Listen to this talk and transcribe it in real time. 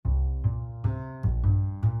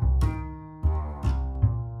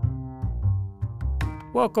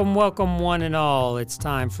Welcome, welcome, one and all. It's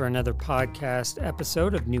time for another podcast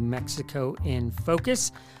episode of New Mexico in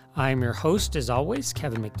Focus. I'm your host, as always,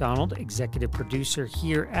 Kevin McDonald, executive producer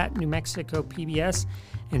here at New Mexico PBS.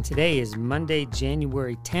 And today is Monday,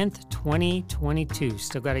 January 10th, 2022.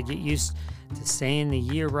 Still got to get used to saying the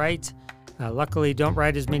year right. Luckily, don't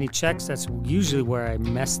write as many checks. That's usually where I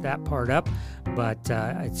mess that part up. But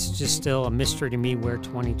it's just still a mystery to me where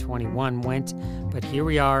 2021 went. But here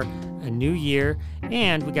we are, a new year,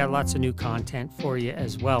 and we got lots of new content for you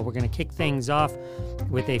as well. We're going to kick things off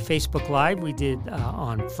with a Facebook Live we did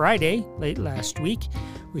on Friday, late last week.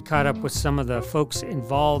 We caught up with some of the folks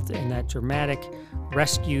involved in that dramatic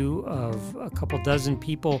rescue of a couple dozen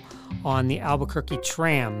people on the Albuquerque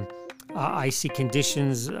tram. Icy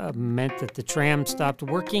conditions meant that the tram stopped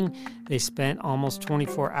working. They spent almost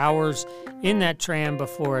 24 hours in that tram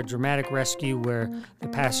before a dramatic rescue where the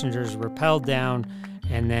passengers rappelled down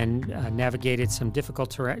and then navigated some difficult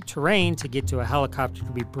terrain to get to a helicopter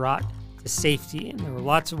to be brought to safety. And there were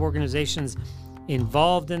lots of organizations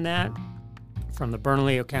involved in that, from the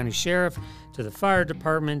Bernalillo County Sheriff to the fire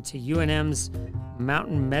department to UNM's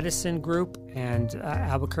Mountain Medicine Group and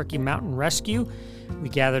Albuquerque Mountain Rescue. We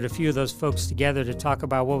gathered a few of those folks together to talk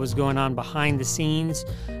about what was going on behind the scenes,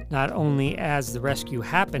 not only as the rescue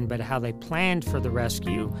happened, but how they planned for the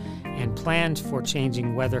rescue and planned for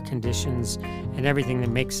changing weather conditions and everything that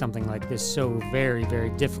makes something like this so very,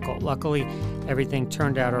 very difficult. Luckily, everything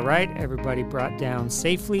turned out all right. Everybody brought down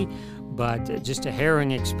safely, but just a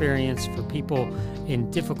harrowing experience for people in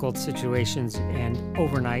difficult situations and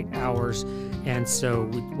overnight hours. And so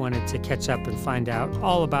we wanted to catch up and find out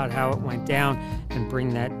all about how it went down and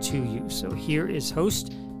bring that to you. So here is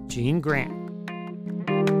host Gene Grant.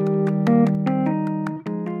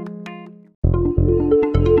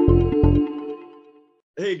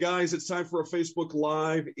 Hey guys, it's time for a Facebook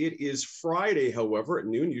Live. It is Friday, however, at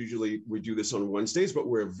noon. Usually we do this on Wednesdays, but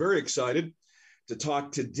we're very excited to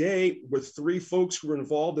talk today with three folks who were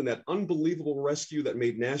involved in that unbelievable rescue that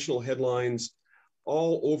made national headlines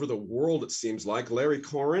all over the world, it seems like. Larry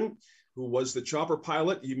Coren, who was the chopper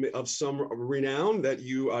pilot of some renown,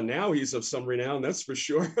 now he's of some renown, that's for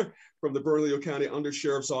sure, from the Bernalillo County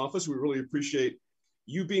Undersheriff's Office. We really appreciate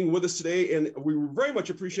you being with us today, and we very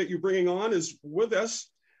much appreciate you bringing on with us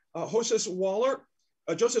Joseph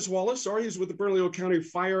Wallace, he's with the Bernalillo County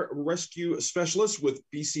Fire Rescue Specialist with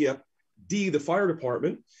BCFD, the fire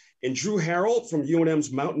department, and Drew Harrell from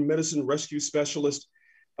UNM's Mountain Medicine Rescue Specialist.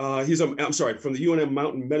 From the UNM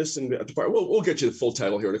Mountain Medicine Department. We'll get you the full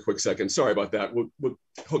title here in a quick second. Sorry about that. We'll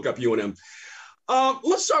hook up UNM.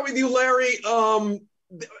 Let's start with you, Larry.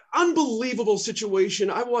 Unbelievable situation.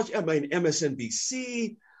 I watched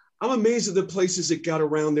MSNBC. I'm amazed at the places it got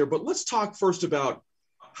around there. But let's talk first about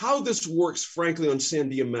how this works, frankly, on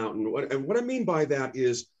Sandia Mountain. And what I mean by that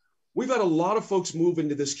is we've had a lot of folks move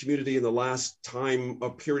into this community in the last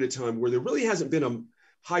period of time where there really hasn't been a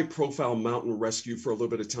high-profile mountain rescue for a little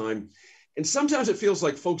bit of time. And sometimes it feels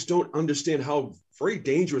like folks don't understand how very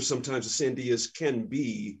dangerous sometimes the Sandias can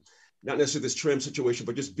be, not necessarily this tram situation,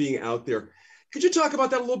 but just being out there. Could you talk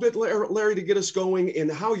about that a little bit, Larry, to get us going,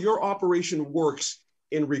 and how your operation works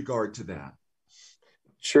in regard to that?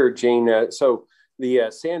 Sure, Gene. So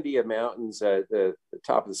the Sandia Mountains, the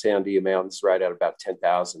top of the Sandia Mountains is right at about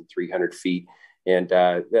 10,300 feet. And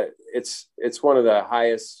it's one of the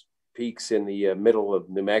highest peaks in the middle of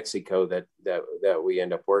New Mexico that we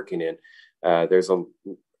end up working in. There's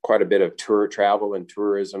quite a bit of travel and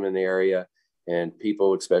tourism in the area, and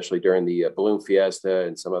people, especially during the Balloon Fiesta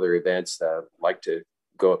and some other events, like to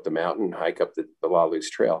go up the mountain and hike up the La Luz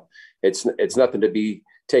Trail. It's nothing to be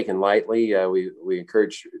taken lightly. We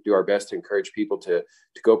do our best to encourage people to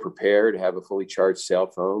go prepared, have a fully charged cell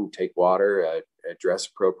phone, take water, dress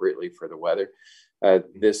appropriately for the weather.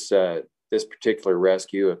 This particular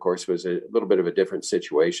rescue, of course, was a little bit of a different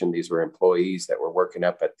situation. These were employees that were working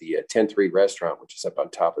up at the 10-3 restaurant, which is up on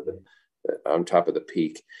top of the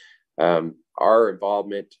peak. Our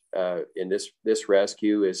involvement in this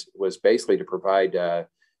rescue was basically to provide a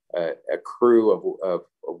crew of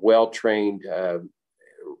well-trained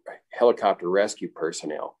helicopter rescue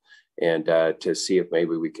personnel, and to see if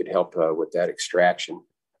maybe we could help with that extraction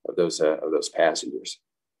of those passengers.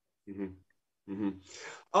 Mm-hmm. Mm-hmm.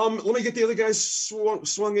 Let me get the other guys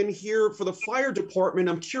swung in here. For the fire department,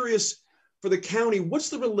 I'm curious, for the county, what's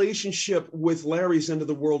the relationship with Larry's End of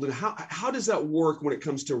the World, and how does that work when it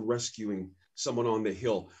comes to rescuing someone on the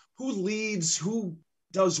hill? Who leads, who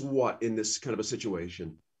does what in this kind of a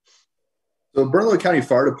situation? So Bernalillo County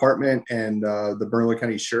Fire Department and the Bernalillo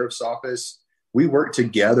County Sheriff's Office, we work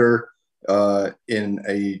together in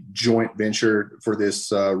a joint venture for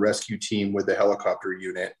this rescue team with the helicopter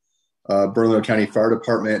unit. Bernalillo County Fire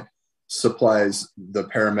Department supplies the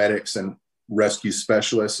paramedics and rescue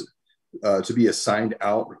specialists to be assigned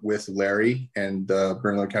out with Larry and the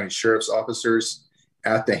Bernalillo County Sheriff's officers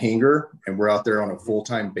at the hangar. And we're out there on a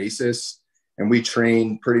full-time basis. And we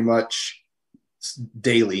train pretty much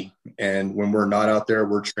daily. And when we're not out there,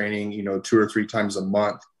 we're training, 2 or 3 times a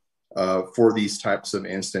month for these types of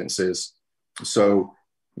instances. So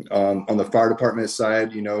on the fire department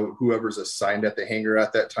side, whoever's assigned at the hangar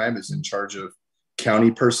at that time is in charge of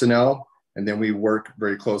county personnel. And then we work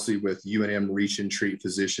very closely with UNM reach and treat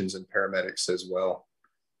physicians and paramedics as well.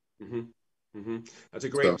 Mm-hmm. Mm-hmm. That's a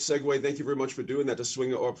great segue. Thank you very much for doing that. To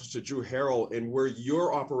swing over to Drew Harrell and where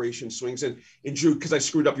your operation swings in. And Drew, because I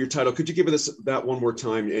screwed up your title, could you give us that one more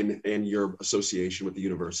time and your association with the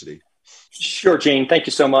university? Sure, Gene. Thank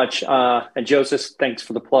you so much. And Joseph, thanks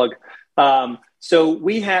for the plug. So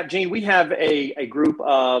we have, Gene, a group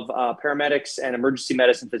of paramedics and emergency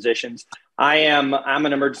medicine physicians. I'm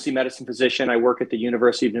an emergency medicine physician. I work at the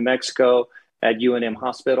University of New Mexico at UNM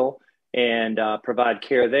Hospital and provide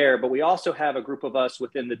care there. But we also have a group of us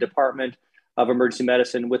within the Department of Emergency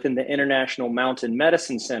Medicine within the International Mountain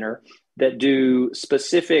Medicine Center that do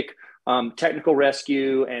specific technical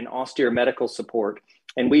rescue and austere medical support.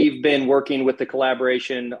 And we've been working with the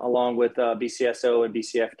collaboration along with BCSO and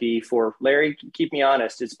BCFD for, Larry, keep me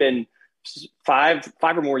honest, it's been five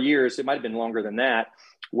or more years, it might have been longer than that,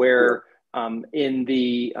 where in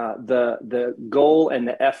the goal and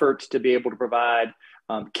the effort to be able to provide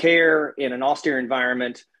care in an austere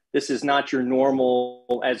environment. This is not your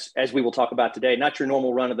normal, as we will talk about today, not your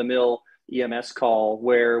normal run-of-the-mill EMS call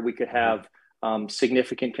where we could have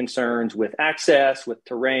significant concerns with access, with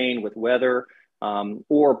terrain, with weather,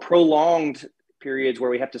 or prolonged periods where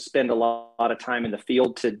we have to spend a lot of time in the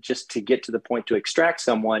field to get to the point to extract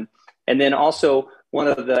someone. And then also one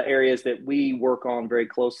of the areas that we work on very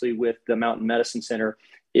closely with the Mountain Medicine Center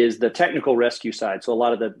is the technical rescue side. So a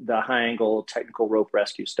lot of the high angle technical rope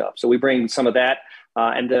rescue stuff. So we bring some of that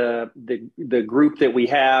and the group that we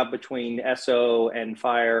have between SO and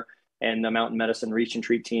fire and the Mountain Medicine Reach and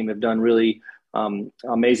Treat team have done really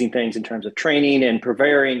amazing things in terms of training and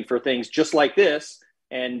preparing for things just like this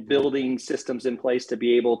and building systems in place to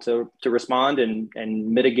be able to respond and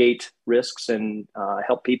mitigate risks and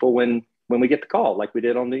help people when we get the call like we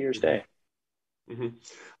did on New Year's Day. Mm-hmm.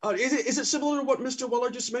 Is it similar to what Mr. Weller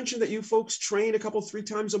just mentioned that you folks train 3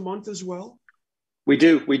 times a month as well? We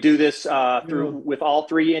do this with all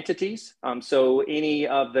 3 entities. So any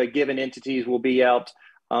of the given entities will be out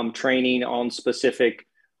training on specific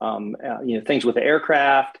things with the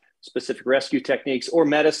aircraft, specific rescue techniques, or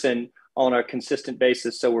medicine on a consistent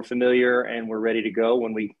basis. So we're familiar and we're ready to go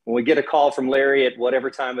when we get a call from Larry at whatever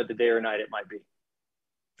time of the day or night it might be.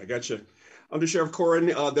 I gotcha. Under Sheriff Corin,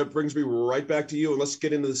 that brings me right back to you. And let's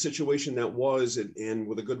get into the situation that was and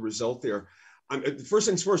with a good result there. First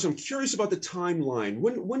things first, I'm curious about the timeline.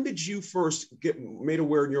 When did you first get made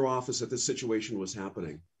aware in your office that this situation was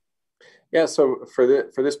happening? Yeah, so for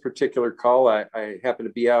this particular call, I happened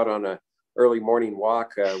to be out on an early morning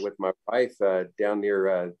walk with my wife down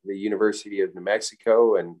near the University of New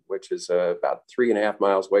Mexico, and which is about 3.5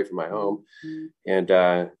 miles away from my home. And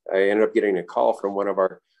I ended up getting a call from one of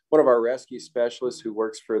our rescue specialists who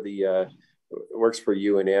works for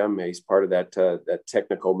UNM. He's part of that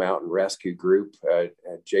technical mountain rescue group,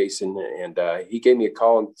 Jason, and he gave me a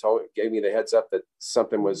call and gave me the heads up that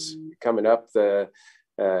something was coming up.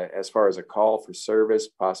 As far as a call for service,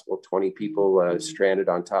 possible 20 people stranded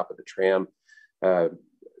on top of the tram,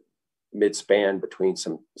 mid-span between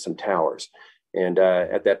some towers. And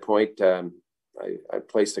at that point, I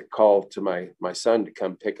placed a call to my son to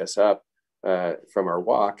come pick us up from our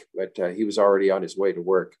walk, but he was already on his way to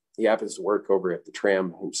work. He happens to work over at the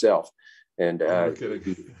tram himself. And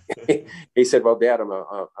he said, "Well, Dad,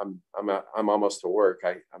 I'm almost to work.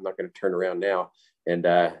 I'm not going to turn around now." And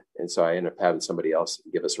so I ended up having somebody else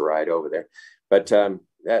give us a ride over there. But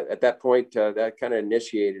at that point, that kind of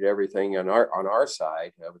initiated everything on our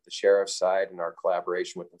side, with the sheriff's side and our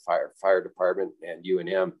collaboration with the fire department and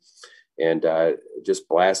UNM, and just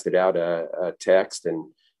blasted out a text and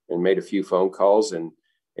made a few phone calls, and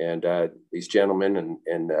these gentlemen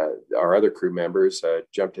and our other crew members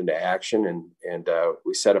jumped into action, and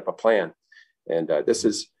we set up a plan. And this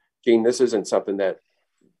isn't something that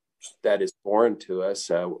is foreign to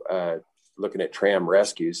us. Looking at tram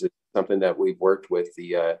rescues, it's something that we've worked with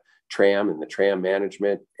the tram and the tram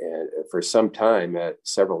management for some time,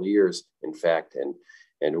 several years, in fact,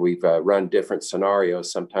 and we've run different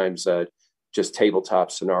scenarios. Sometimes just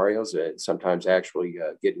tabletop scenarios. Sometimes actually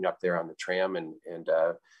getting up there on the tram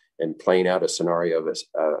and playing out a scenario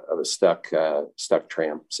of a stuck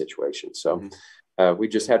tram situation. So we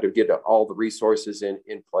just had to get all the resources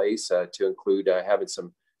in place to include having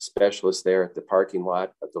some specialists there at the parking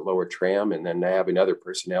lot of the lower tram, and then having other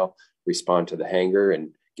personnel respond to the hangar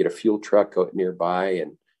and get a fuel truck nearby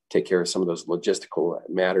and take care of some of those logistical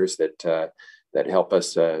matters that help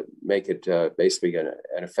us make it basically an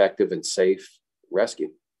effective and safe rescue.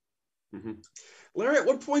 Mm-hmm. Larry, at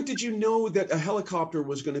what point did you know that a helicopter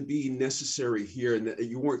was going to be necessary here and that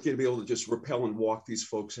you weren't going to be able to just rappel and walk these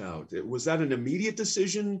folks out? Was that an immediate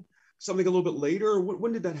decision, something a little bit later? Or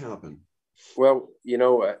when did that happen? Well,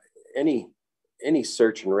 any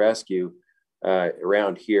search and rescue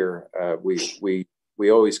around here, we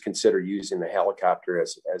always consider using the helicopter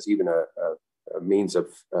as even a means of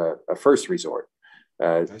a first resort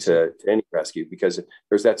to any rescue, because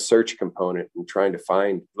there's that search component and trying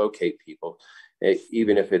to locate people,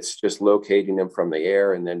 even if it's just locating them from the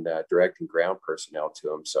air and then directing ground personnel to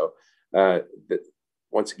them. So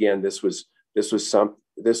once again, this was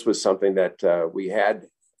something that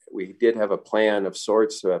we did have a plan of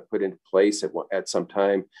sorts put into place at some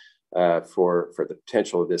time for the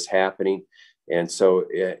potential of this happening. And so,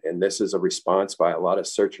 and this is a response by a lot of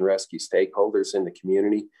search and rescue stakeholders in the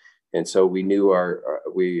community. And so we knew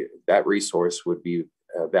that resource would be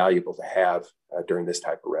valuable to have during this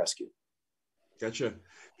type of rescue. Gotcha.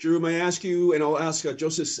 Drew, may I ask you, and I'll ask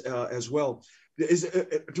Joseph as well,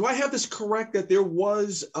 do I have this correct that there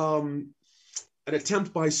was an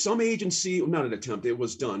attempt by some agency, not an attempt, it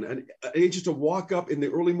was done, an agent to walk up in the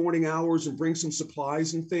early morning hours and bring some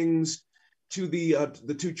supplies and things to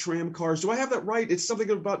the two tram cars? Do I have that right? It's something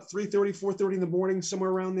about 3:30, 4:30 in the morning, somewhere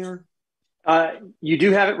around there? You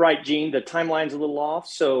do have it right, Gene. The timeline's a little off.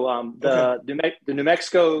 So the New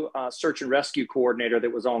Mexico search and rescue coordinator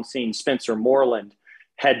that was on scene, Spencer Moreland,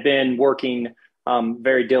 had been working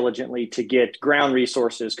very diligently to get ground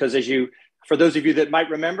resources. Because for those of you that might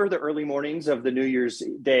remember the early mornings of the New Year's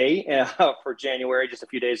Day for January, just a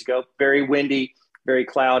few days ago, very windy, very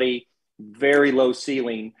cloudy, very low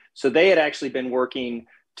ceiling. So they had actually been working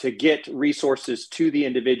to get resources to the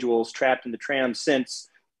individuals trapped in the tram since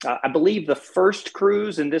I believe the first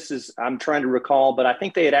cruise, and I'm trying to recall, but I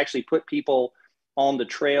think they had actually put people on the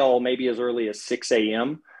trail maybe as early as 6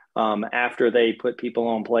 a.m. After they put people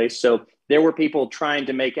on place. So there were people trying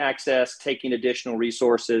to make access, taking additional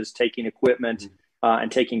resources, taking equipment,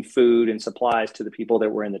 and taking food and supplies to the people that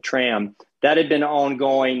were in the tram. That had been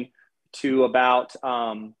ongoing for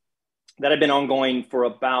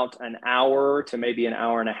about an hour to maybe an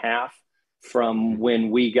hour and a half from when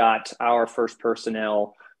we got our first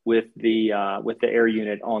personnel with the air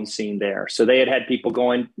unit on scene there. So they had people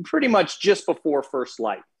going pretty much just before first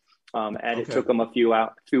light. It took them a few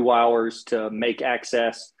hours to make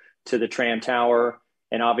access to the tram tower.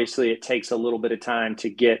 And obviously it takes a little bit of time to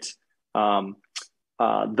get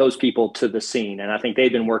those people to the scene. And I think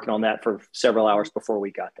they'd been working on that for several hours before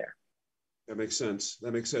we got there. That makes sense.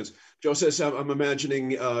 Joseph, I'm imagining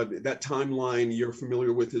that timeline you're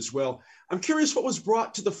familiar with as well. I'm curious what was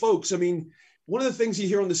brought to the folks. I mean, one of the things you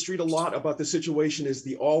hear on the street a lot about the situation is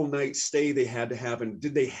the all-night stay they had to have, and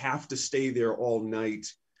did they have to stay there all night?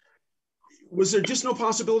 Was there just no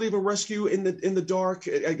possibility of a rescue in the dark?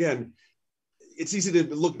 Again, it's easy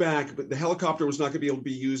to look back, but the helicopter was not going to be able to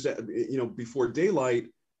be used, before daylight.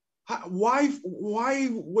 Why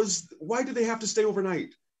did they have to stay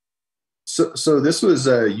overnight? So this was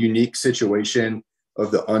a unique situation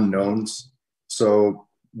of the unknowns. So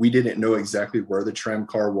we didn't know exactly where the tram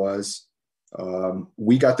car was.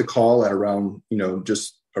 We got the call at around,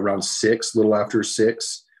 just around 6, little after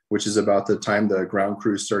 6, which is about the time the ground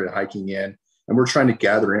crew started hiking in. And we're trying to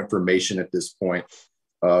gather information at this point.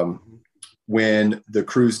 When the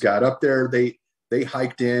crews got up there, they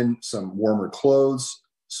hiked in some warmer clothes,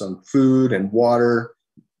 some food and water,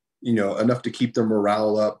 enough to keep their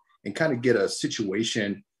morale up and kind of get a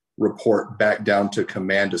situation report back down to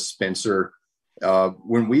command to Spencer.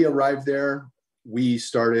 When we arrived there, we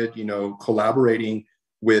started, collaborating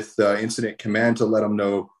with incident command to let them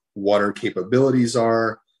know what our capabilities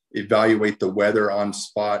are, evaluate the weather on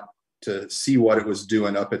spot to see what it was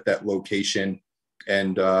doing up at that location,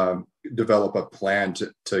 and develop a plan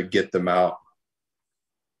to get them out.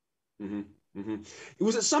 Mm-hmm. Mm-hmm.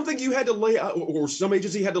 Was it something you had to lay out, or some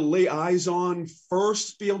agency had to lay eyes on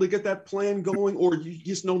first, be able to get that plan going, or you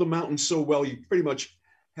just know the mountain so well you pretty much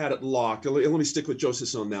had it locked? Let me stick with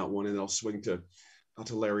Joseph on that one, and I'll swing to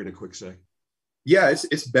Larry in a quick sec. Yeah,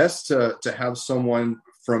 it's best to have someone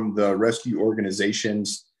from the rescue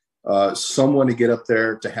organizations someone to get up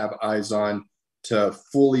there, to have eyes on, to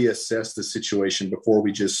fully assess the situation before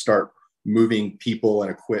we just start moving people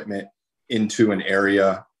and equipment into an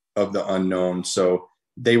area of the unknown. So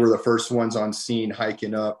they were the first ones on scene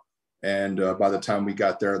hiking up. And by the time we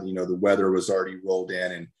got there, the weather was already rolled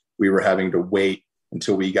in, and we were having to wait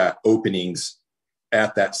until we got openings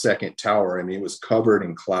at that second tower. I mean, it was covered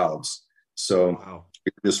in clouds. So wow.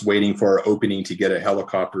 We were just waiting for our opening to get a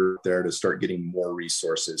helicopter there to start getting more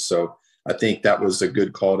resources. So I think that was a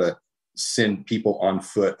good call to send people on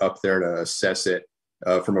foot up there to assess it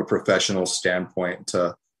from a professional standpoint,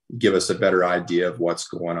 to give us a better idea of what's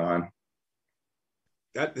going on.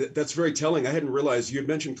 That's very telling. I hadn't realized, you had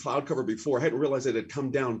mentioned cloud cover before. I hadn't realized it had come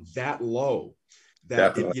down that low.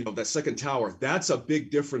 That second tower, that's a big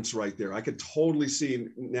difference right there. I could totally see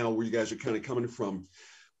now where you guys are kind of coming from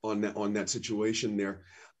on that situation there.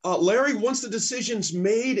 Larry, once the decision's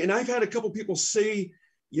made, and I've had a couple people say,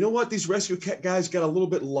 you know what, these rescue guys got a little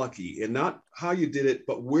bit lucky, and not how you did it,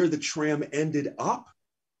 but where the tram ended up,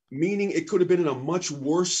 meaning it could have been in a much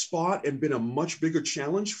worse spot and been a much bigger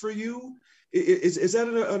challenge for you. Is that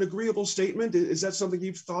an agreeable statement? Is that something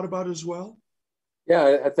you've thought about as well?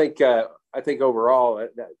 Yeah, I think overall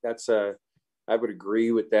that's I would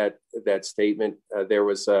agree with that statement. There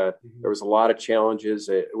was a lot of challenges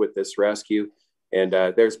with this rescue, and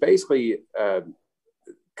there's basically a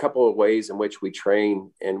couple of ways in which we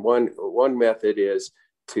train. And one method is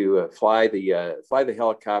to fly the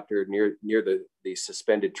helicopter near the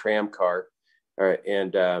suspended tram car,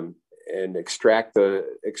 and extract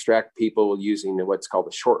people using what's called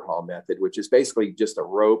the short haul method, which is basically just a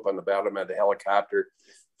rope on the bottom of the helicopter.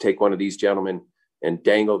 Take one of these gentlemen and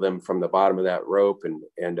dangle them from the bottom of that rope and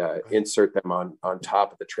insert them on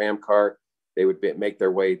top of the tram car. They would make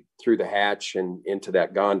their way through the hatch and into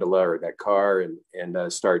that gondola or that car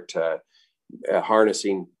and start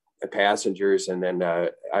harnessing passengers. And then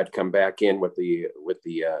I'd come back in with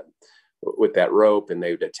that rope, and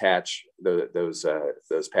they would attach those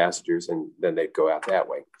passengers, and then they'd go out that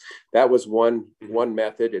way. That was one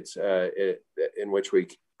method. It's in which we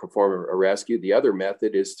perform a rescue. The other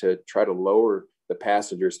method is to try to lower the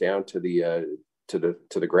passengers down to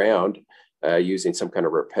the ground using some kind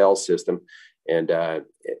of rappel system, and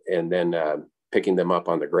then picking them up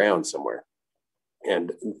on the ground somewhere.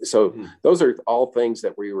 And so those are all things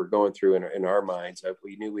that we were going through in our minds.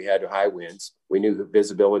 We knew we had high winds. We knew the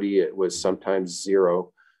visibility was sometimes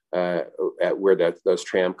zero at where those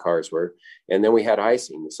tram cars were. And then we had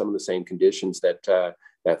icing. Some of the same conditions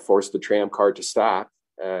that forced the tram car to stop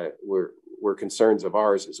were concerns of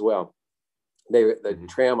ours as well. The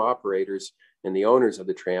tram operators and the owners of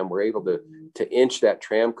the tram were able to inch that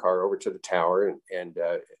tram car over to the tower, and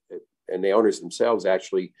the owners themselves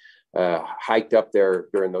actually hiked up there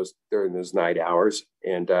during those night hours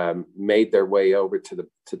and made their way over to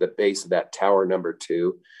the base of that tower number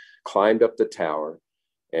 2, climbed up the tower,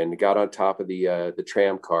 and got on top of the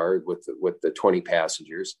tram car with the 20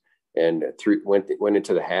 passengers, and went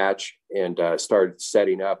into the hatch and started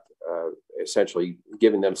setting up, essentially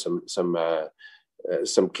giving them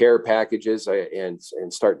some care packages and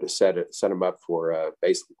start to set them up for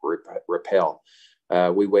basic rappel.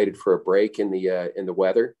 We waited for a break in the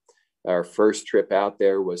weather. Our first trip out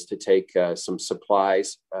there was to take some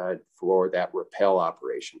supplies for that rappel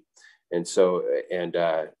operation. And so,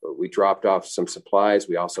 we dropped off some supplies.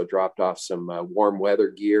 We also dropped off some warm weather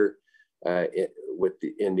gear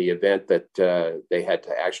in the event that they had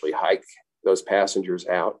to actually hike those passengers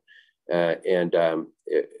out.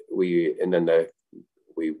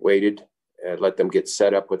 We waited and let them get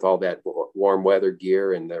set up with all that warm weather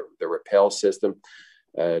gear and the rappel system.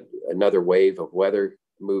 Another wave of weather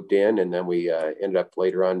moved in, and then we ended up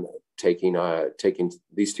later on taking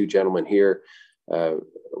these two gentlemen here,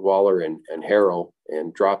 Waller and Harrell,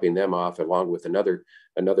 and dropping them off along with another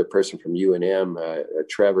person from UNM,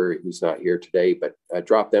 Trevor, who's not here today, but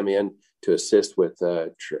dropped them in to assist with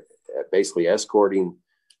basically escorting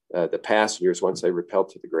the passengers once they rappelled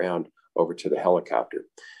to the ground over to the helicopter.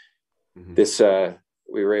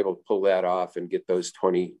 We were able to pull that off and get those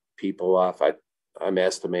 20 people off. I'm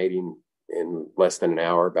estimating in less than an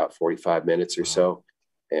hour, about 45 minutes or so.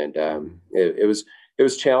 And it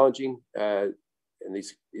was challenging. And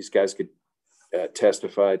these guys could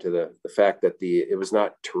testify to the fact that it was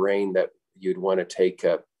not terrain that you'd want to take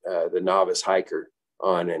the novice hiker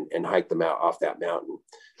on and hike them out off that mountain.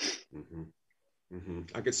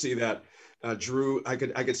 I could see that, Drew. I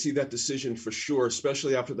could see that decision for sure,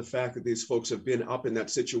 especially after the fact that these folks have been up in that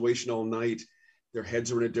situation all night. Their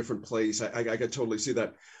heads are in a different place. I could totally see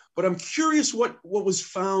that. But I'm curious what was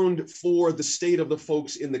found for the state of the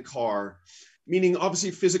folks in the car, meaning obviously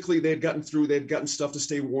physically they had gotten stuff to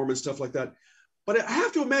stay warm and stuff like that. But I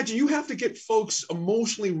have to imagine you have to get folks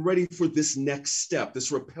emotionally ready for this next step,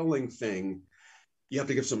 this rappelling thing. You have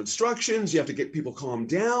to give some instructions. You have to get people calmed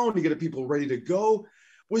down. You get people ready to go.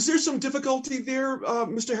 Was there some difficulty there,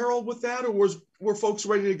 Mr. Harold, with that, or were folks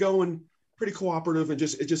ready to go and pretty cooperative and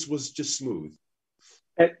it just was smooth?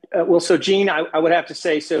 Well, so Gene, I would have to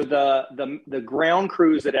say, so the ground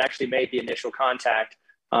crews that actually made the initial contact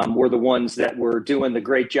were the ones that were doing the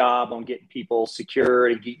great job on getting people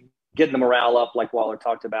secured and getting the morale up, like Waller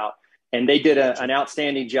talked about. And they did an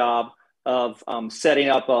outstanding job of setting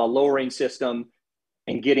up a lowering system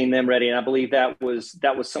and getting them ready. And I believe that was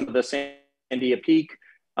some of the Sandia Peak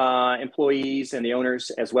employees and the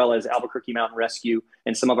owners, as well as Albuquerque Mountain Rescue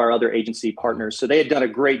and some of our other agency partners. So they had done a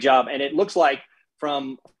great job. And it looks like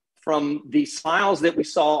from the smiles that we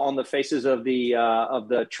saw on the faces of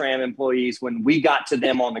the tram employees when we got to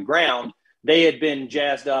them on the ground, they had been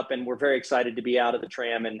jazzed up and were very excited to be out of the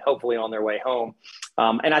tram and hopefully on their way home.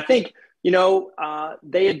 And I think,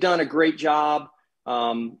 they had done a great job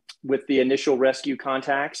with the initial rescue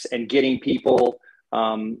contacts and getting people,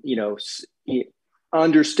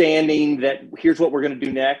 understanding that here's what we're going to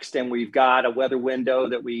do next. And we've got a weather window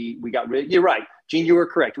that we got rid. You're right, Gene, you were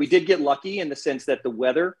correct. We did get lucky in the sense that the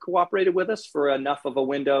weather cooperated with us for enough of a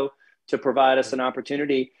window to provide us an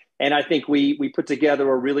opportunity. And I think we put together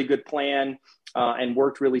a really good plan and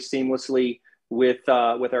worked really seamlessly with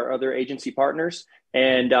our other agency partners.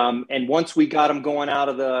 And once we got them going out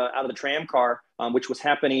of the tram car, which was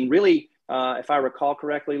happening really, if I recall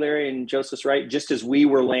correctly, Larry and Joseph's right, just as we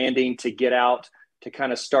were landing to get out to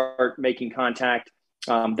kind of start making contact,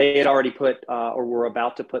 they had already put or were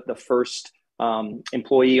about to put the first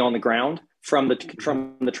employee on the ground from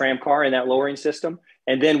the tram car in that lowering system.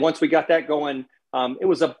 And then once we got that going, it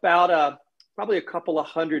was about probably a couple of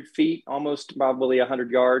 100 feet, almost probably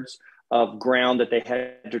 100 yards of ground that they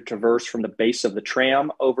had to traverse from the base of the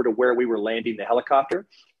tram over to where we were landing the helicopter.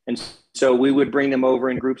 And so we would bring them over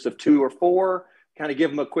in groups of 2 or 4, kind of give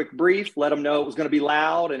them a quick brief, let them know it was going to be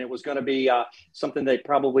loud and it was going to be something they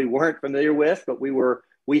probably weren't familiar with, but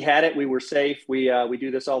we had it, we were safe. We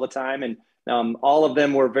do this all the time. And all of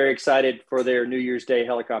them were very excited for their New Year's Day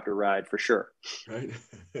helicopter ride for sure. Right.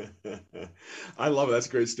 I love it. That's a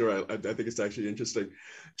great story. I think it's actually interesting.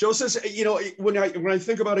 Joe says, when I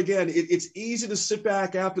think about it again, it's easy to sit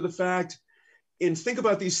back after the fact and think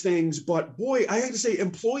about these things. But boy, I have to say,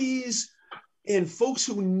 employees and folks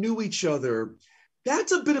who knew each other,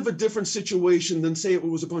 that's a bit of a different situation than say it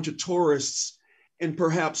was a bunch of tourists and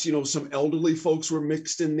perhaps, some elderly folks were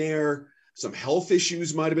mixed in there. Some health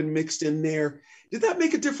issues might have been mixed in there. Did that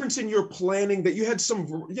make a difference in your planning that you had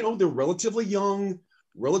some, they're relatively young,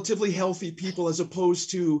 relatively healthy people as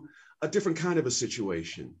opposed to a different kind of a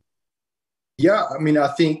situation? Yeah, I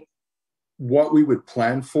think what we would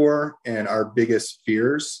plan for and our biggest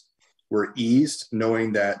fears were eased,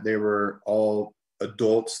 knowing that they were all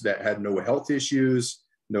adults that had no health issues,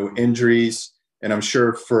 no injuries. And I'm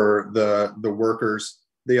sure for the workers,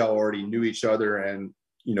 they all already knew each other. And,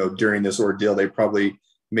 during this ordeal, they probably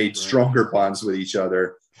made stronger bonds with each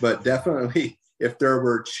other. But definitely, if there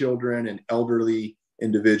were children and elderly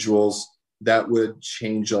individuals, that would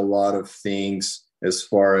change a lot of things as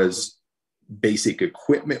far as basic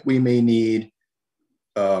equipment we may need,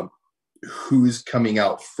 who's coming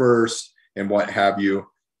out first and what have you.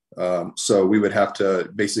 So we would have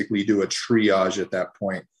to basically do a triage at that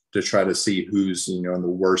point to try to see who's, in the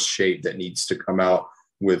worst shape that needs to come out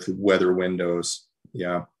with weather windows.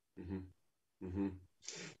 Yeah. Mm-hmm. Mm-hmm.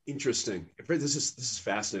 Interesting. This is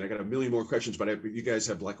fascinating. I got a million more questions, but you guys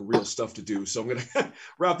have like real stuff to do. So I'm going to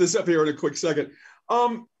wrap this up here in a quick second.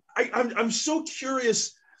 I'm so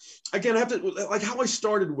curious. Again, I have to, like how I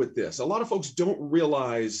started with this. A lot of folks don't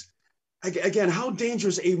realize, again, how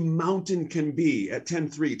dangerous a mountain can be at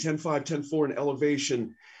 10.3, 10.5, 10.4 in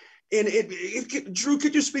elevation. And Drew,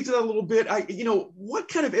 could you speak to that a little bit? What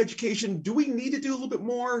kind of education do we need to do a little bit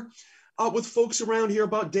more with folks around here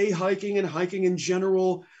about day hiking and hiking in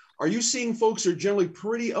general? Are you seeing folks are generally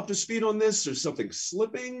pretty up to speed on this? There's something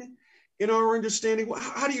slipping in our understanding.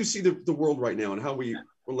 How do you see the world right now and how we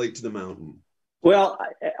relate to the mountain? Well,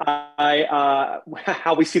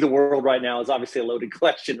 how we see the world right now is obviously a loaded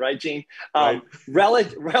question, right, Gene? Right.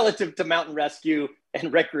 Relative to mountain rescue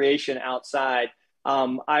and recreation outside,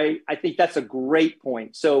 I think that's a great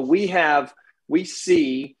point. So we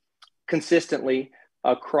see consistently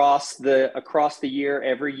across the year,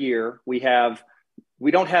 every year, we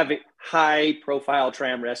don't have high profile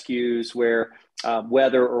tram rescues where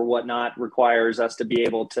weather or whatnot requires us to be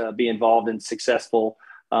able to be involved in successful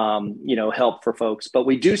help for folks. But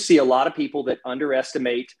we do see a lot of people that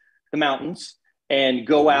underestimate the mountains and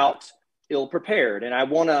go out ill prepared. And I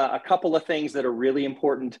want a couple of things that are really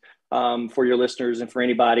important for your listeners and for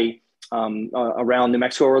anybody around New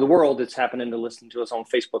Mexico or the world that's happening to listen to us on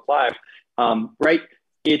Facebook Live. Right?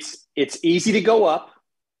 It's easy to go up.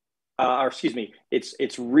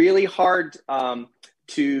 It's really hard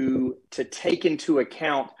to take into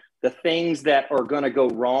account the things that are going to go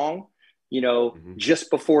wrong, just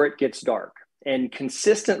before it gets dark. And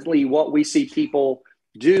consistently, what we see people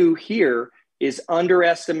do here is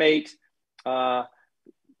underestimate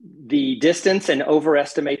the distance and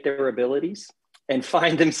overestimate their abilities, and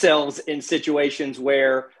find themselves in situations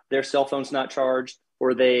where their cell phone's not charged,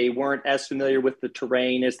 or they weren't as familiar with the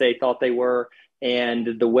terrain as they thought they were,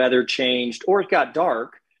 and the weather changed, or it got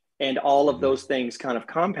dark, and all of those things kind of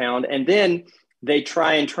compound. And then they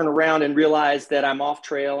try and turn around and realize that I'm off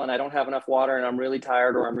trail and I don't have enough water and I'm really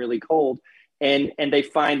tired or I'm really cold. And they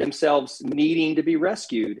find themselves needing to be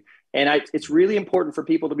rescued. And it's really important for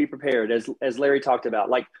people to be prepared, as Larry talked about,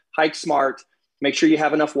 like hike smart, make sure you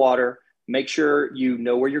have enough water, make sure you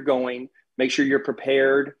know where you're going, make sure you're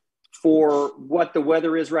prepared for what the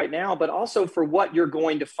weather is right now, but also for what you're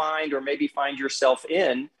going to find or maybe find yourself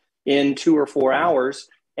in 2 or 4 hours,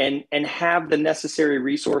 and have the necessary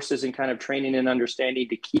resources and kind of training and understanding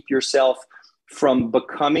to keep yourself from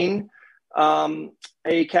becoming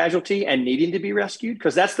a casualty and needing to be rescued,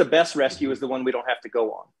 because that's the best rescue, is the one we don't have to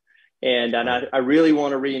go on. And I really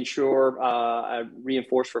want to reinforce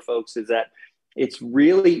for folks is that it's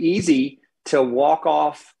really easy to walk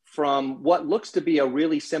off from what looks to be a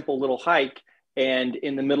really simple little hike, and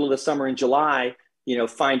in the middle of the summer in July,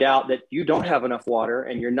 find out that you don't have enough water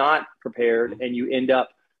and you're not prepared, and you end up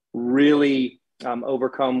really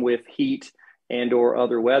overcome with heat and or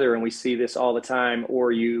other weather. And we see this all the time.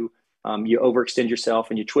 Or you overextend yourself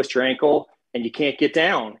and you twist your ankle and you can't get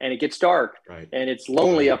down, and it gets dark, right, and it's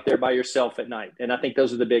lonely up there by yourself at night. And I think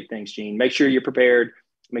those are the big things, Gene. Make sure you're prepared,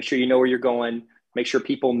 make sure you know where you're going, make sure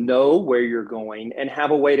people know where you're going, and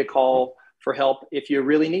have a way to call for help if you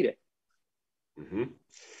really need it. Mm-hmm.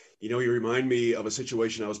 You remind me of a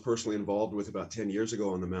situation I was personally involved with about 10 years ago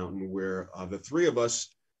on the mountain, where the three of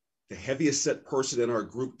us, the heaviest set person in our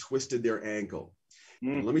group, twisted their ankle.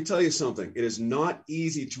 And let me tell you something. It is not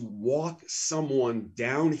easy to walk someone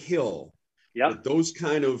downhill with those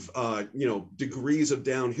kind of, degrees of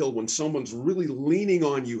downhill, when someone's really leaning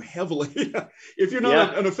on you heavily. If you're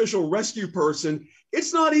not an official rescue person,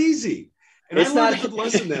 it's not easy. And I learned a good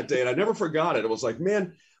lesson that day, and I never forgot it. It was like,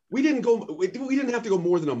 man, we didn't have to go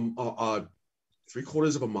more than a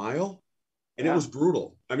 3/4 of a mile. And it was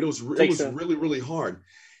brutal. I mean, it was really, really hard.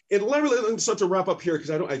 And let me start to wrap up here, because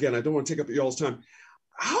I don't want to take up y'all's time.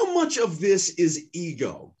 How much of this is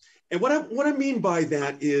ego? And what I mean by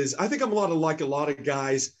that is, I think I'm like a lot of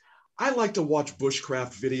guys. I like to watch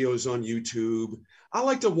bushcraft videos on YouTube. I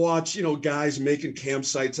like to watch, guys making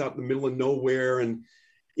campsites out in the middle of nowhere and,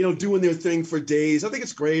 doing their thing for days. I think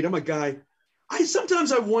it's great. I'm a guy.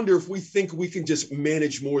 Sometimes I wonder if we think we can just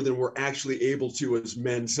manage more than we're actually able to as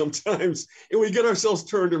men sometimes. And we get ourselves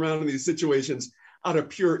turned around in these situations out of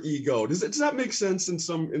pure ego. Does that make sense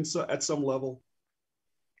at some level?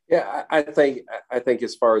 Yeah, I think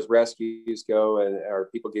as far as rescues go, or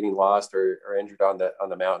people getting lost or injured on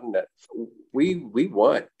the mountain, that we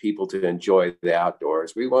want people to enjoy the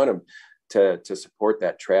outdoors. We want them to support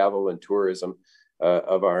that travel and tourism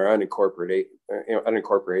of our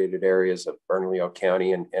unincorporated areas of Bernalillo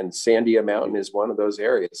County, and Sandia Mountain is one of those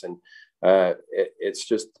areas. And it's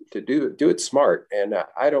just to do it smart. And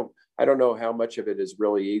I don't know how much of it is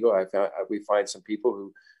really ego. We find some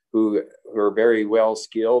people who are very well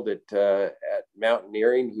skilled at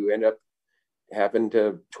mountaineering who end up having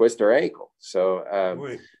to twist their ankle. So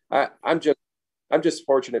I'm just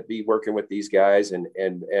fortunate to be working with these guys and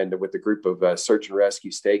with the group of search and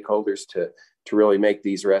rescue stakeholders to really make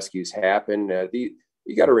these rescues happen. You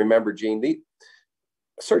got to remember, Gene, the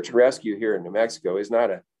search and rescue here in New Mexico is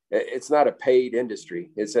not a paid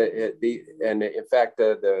industry. And in fact,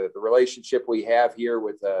 the relationship we have here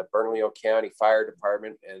with Bernalillo County Fire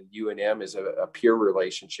Department and UNM is a peer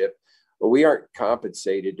relationship. But we aren't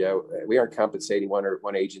compensated. We aren't compensating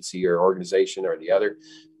one agency or organization or the other.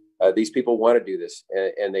 These people want to do this,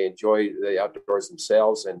 and they enjoy the outdoors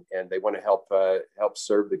themselves, and they want to help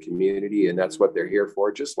serve the community, and that's what they're here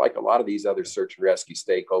for. Just like a lot of these other search and rescue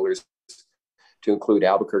stakeholders, to include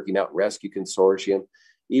Albuquerque Mountain Rescue Consortium,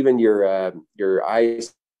 even your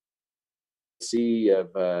IC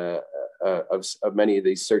of many of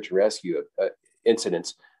these search and rescue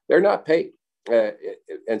incidents, they're not paid,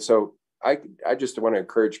 and so I just want to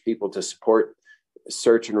encourage people to support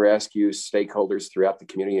search and rescue stakeholders throughout the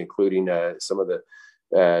community, including some of the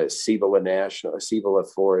Cibola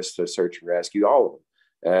Forest Search and Rescue, all of them.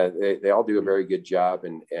 They all do a very good job,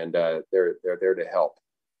 and they're there to help.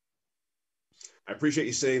 I appreciate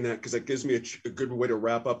you saying that, because that gives me a good way to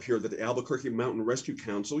wrap up here, that the Albuquerque Mountain Rescue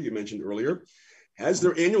Council, you mentioned earlier, has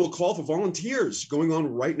their annual call for volunteers going on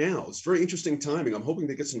right now. It's very interesting timing. I'm hoping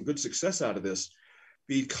they get some good success out of this,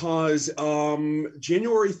 because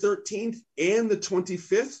January 13th and the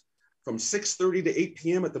 25th from 6:30 to 8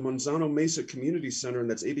 p.m. at the Manzano Mesa Community Center, and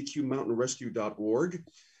that's abqmountainrescue.org.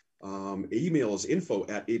 Email is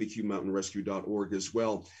info@abqmountainrescue.org as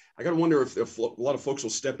well. I got to wonder if a lot of folks will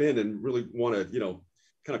step in and really want to,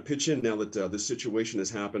 kind of pitch in now that this situation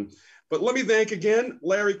has happened. But let me thank again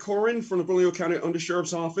Larry Corin from the Bernalillo County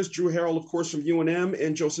Undersheriff's Office, Drew Harrell, of course, from UNM,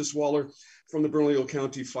 and Joseph Waller from the Bernalillo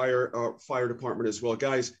County Fire Department as well.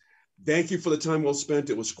 Guys, thank you for the time well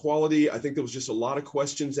spent. It was quality. I think there was just a lot of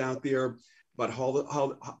questions out there about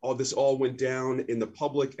how this all went down in the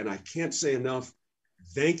public, and I can't say enough.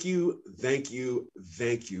 Thank you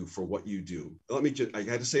for what you do. I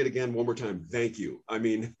had to say it again one more time. Thank you. I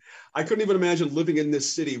mean, I couldn't even imagine living in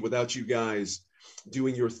this city without you guys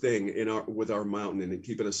doing your thing with our mountain and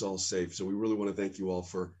keeping us all safe. So we really want to thank you all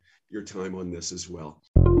for your time on this as well.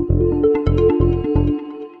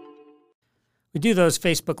 We do those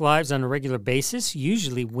Facebook Lives on a regular basis,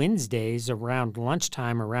 usually Wednesdays around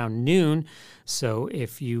lunchtime, around noon. So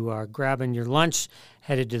if you are grabbing your lunch,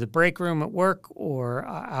 headed to the break room at work, or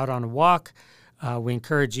out on a walk, we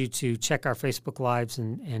encourage you to check our Facebook Lives,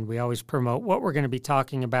 and we always promote what we're going to be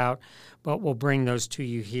talking about, but we'll bring those to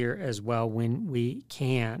you here as well when we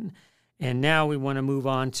can. And now we want to move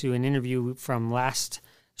on to an interview from last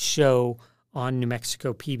show on New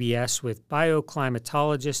Mexico PBS with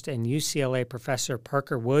bioclimatologist and UCLA professor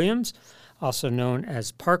Parker Williams, also known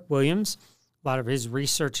as Park Williams. A lot of his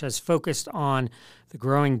research has focused on the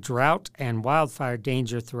growing drought and wildfire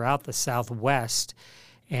danger throughout the Southwest.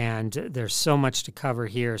 And there's so much to cover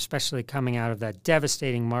here, especially coming out of that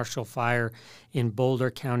devastating Marshall Fire in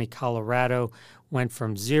Boulder County, Colorado. Went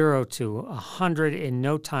from 0 to 100 in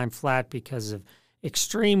no time flat because of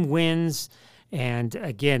extreme winds. And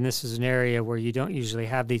again, this is an area where you don't usually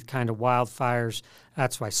have these kind of wildfires.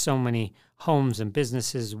 That's why so many homes and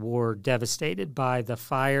businesses were devastated by the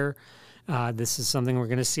fire. This is something we're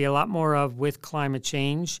going to see a lot more of with climate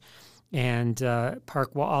change. And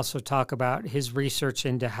Park will also talk about his research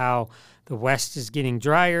into how the West is getting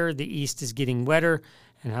drier, the East is getting wetter,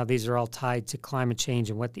 and how these are all tied to climate change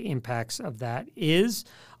and what the impacts of that is.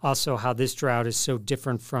 Also, how this drought is so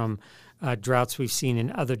different from droughts we've seen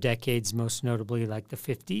in other decades, most notably like the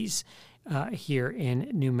 50s here in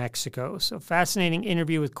New Mexico. So fascinating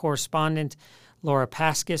interview with correspondent Laura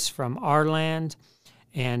Paskus from Our Land.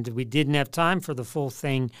 And we didn't have time for the full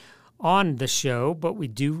thing on the show, but we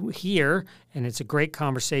do here, and it's a great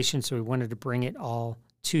conversation, so we wanted to bring it all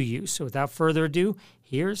to you. So without further ado,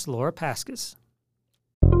 here's Laura Paskus.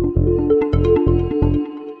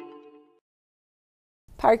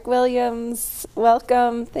 Park Williams,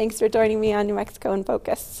 welcome. Thanks for joining me on New Mexico in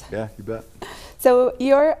Focus. Yeah, you bet. So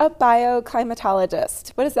you're a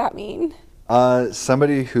bioclimatologist. What does that mean?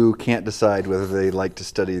 Somebody who can't decide whether they like to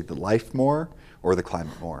study the life more or the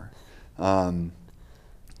climate more.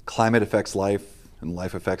 Climate affects life, and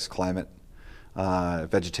life affects climate.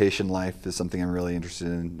 Vegetation life is something I'm really interested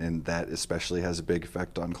in, and that especially has a big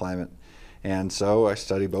effect on climate. And so I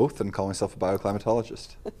study both and call myself a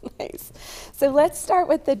bioclimatologist. Nice. So let's start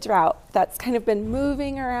with the drought that's kind of been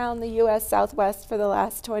moving around the U.S. Southwest for the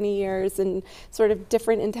last 20 years in sort of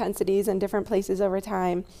different intensities and different places over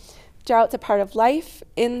time. Drought's a part of life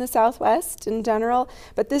in the Southwest in general,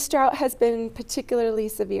 but this drought has been particularly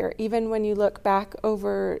severe, even when you look back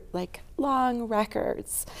over like long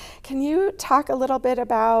records. Can you talk a little bit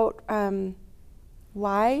about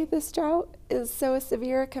why this drought is so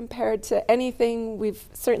severe compared to anything we've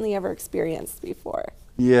certainly ever experienced before?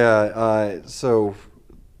 Yeah, so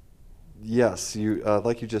yes, you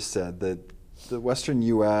like you just said, that the western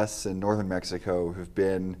U.S. and northern Mexico have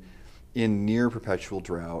been in near perpetual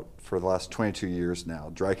drought for the last 22 years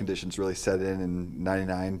now. Dry conditions really set in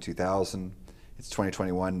 99, 2000. It's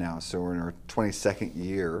 2021 now, so we're in our 22nd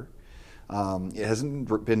year. It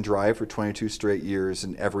hasn't been dry for 22 straight years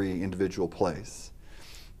in every individual place.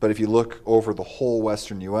 But if you look over the whole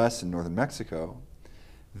western U.S. and northern Mexico,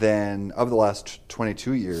 then of the last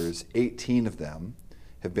 22 years, 18 of them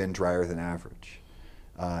have been drier than average.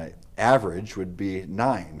 Average would be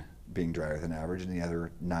 9 being drier than average, and the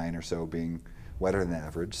other 9 or so being wetter than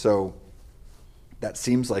average. So that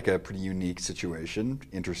seems like a pretty unique situation,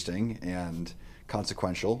 interesting and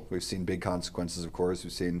consequential. We've seen big consequences, of course.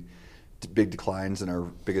 We've seen big declines in our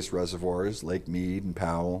biggest reservoirs, Lake Mead and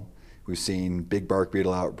Powell. We've seen big bark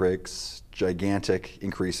beetle outbreaks, gigantic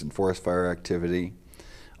increase in forest fire activity,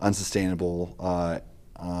 unsustainable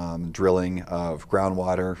drilling of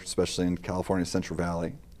groundwater, especially in California's Central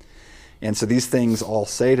Valley. And so these things all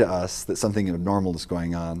say to us that something abnormal is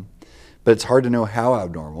going on, but it's hard to know how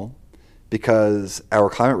abnormal because our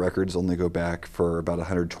climate records only go back for about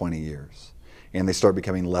 120 years, and they start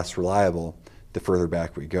becoming less reliable the further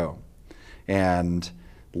back we go. And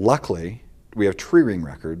luckily, we have tree ring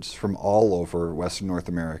records from all over Western North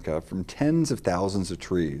America, from tens of thousands of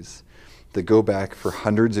trees that go back for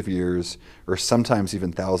hundreds of years or sometimes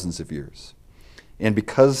even thousands of years. And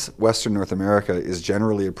because Western North America is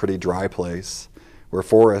generally a pretty dry place, where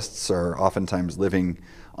forests are oftentimes living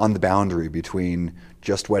on the boundary between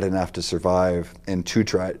just wet enough to survive and too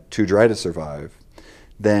dry to survive,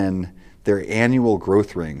 then their annual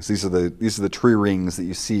growth rings, these are the tree rings that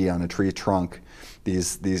you see on a tree trunk,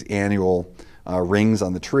 these annual rings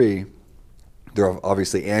on the tree, they're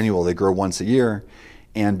obviously annual, they grow once a year,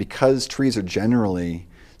 and because trees are generally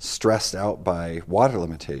stressed out by water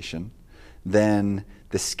limitation, then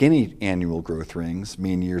the skinny annual growth rings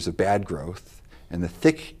mean years of bad growth, and the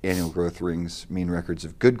thick annual growth rings mean records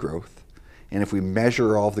of good growth. And if we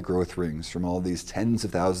measure all of the growth rings from all these tens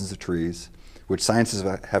of thousands of trees, which scientists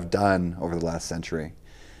have done over the last century,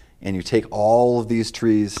 and you take all of these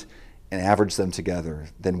trees and average them together,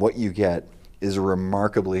 then what you get is a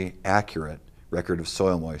remarkably accurate record of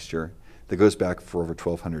soil moisture that goes back for over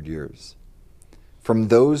 1,200 years. From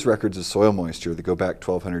those records of soil moisture that go back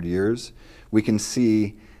 1,200 years, we can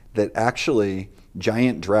see that actually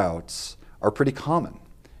giant droughts are pretty common,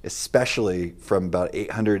 especially from about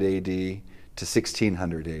 800 AD to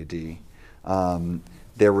 1600 AD.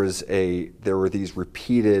 There were these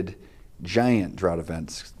repeated giant drought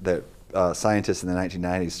events that scientists in the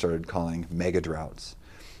 1990s started calling mega droughts.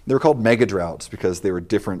 They were called mega droughts because they were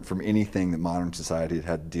different from anything that modern society had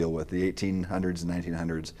had to deal with. The 1800s and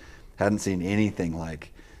 1900s hadn't seen anything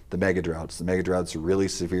like the mega droughts. The mega droughts are really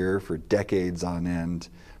severe for decades on end,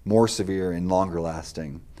 more severe and longer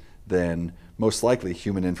lasting than most likely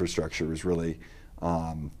human infrastructure was really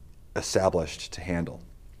established to handle.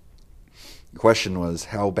 The question was,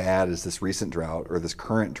 how bad is this recent drought or this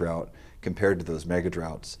current drought compared to those mega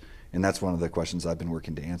droughts? And that's one of the questions I've been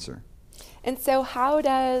working to answer. And so how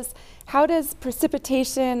does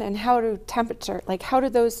precipitation and how do temperature, how do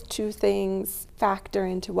those two things factor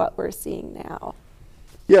into what we're seeing now?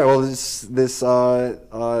 Yeah, well,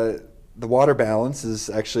 the water balance is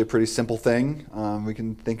actually a pretty simple thing. We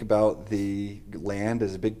can think about the land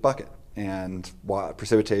as a big bucket, and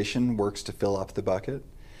precipitation works to fill up the bucket.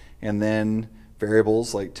 And then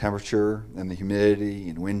variables like temperature and the humidity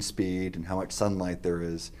and wind speed and how much sunlight there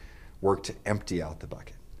is work to empty out the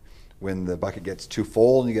bucket. When the bucket gets too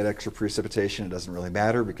full and you get extra precipitation, it doesn't really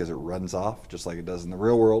matter because it runs off just like it does in the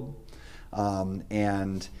real world.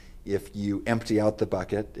 And if you empty out the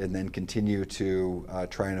bucket and then continue to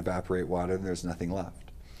try and evaporate water, there's nothing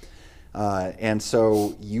left. And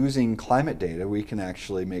so using climate data, we can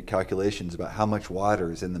actually make calculations about how much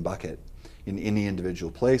water is in the bucket in any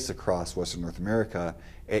individual place across Western North America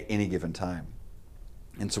at any given time.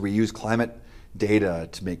 And so we use climate data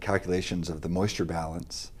to make calculations of the moisture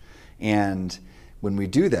balance. And when we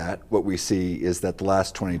do that, what we see is that the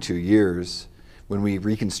last 22 years, when we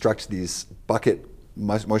reconstruct these bucket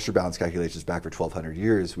moisture balance calculations back for 1,200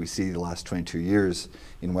 years, we see the last 22 years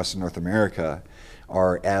in Western North America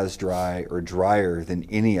are as dry or drier than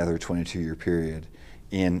any other 22-year period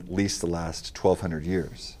in at least the last 1,200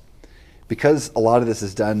 years. Because a lot of this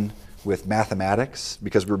is done with mathematics,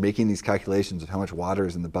 because we're making these calculations of how much water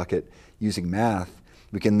is in the bucket using math,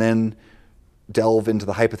 we can then delve into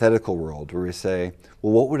the hypothetical world where we say,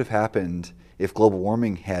 well, what would have happened if global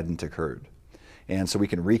warming hadn't occurred? And so we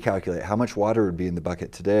can recalculate how much water would be in the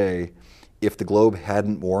bucket today if the globe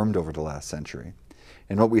hadn't warmed over the last century.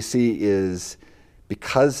 And what we see is,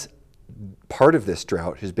 because part of this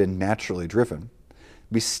drought has been naturally driven,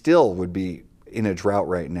 we still would be in a drought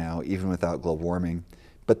right now, even without global warming,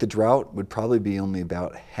 but the drought would probably be only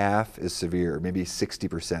about half as severe, maybe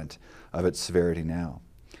 60% of its severity now.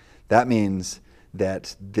 That means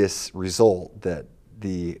that this result, that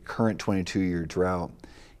the current 22-year drought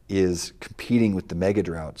is competing with the mega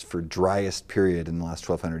droughts for driest period in the last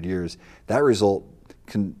 1,200 years, that result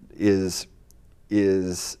is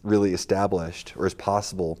really established or is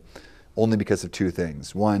possible only because of two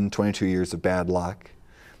things. One, 22 years of bad luck,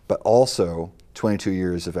 but also 22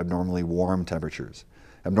 years of abnormally warm temperatures.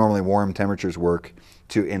 abnormally warm temperatures work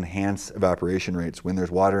to enhance evaporation rates. When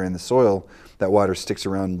there's water in the soil, that water sticks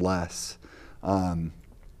around less,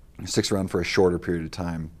 sticks around for a shorter period of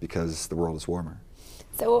time because the world is warmer.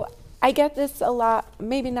 So I get this a lot,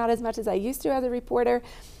 maybe not as much as I used to as a reporter,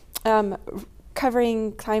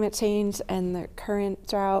 covering climate change and the current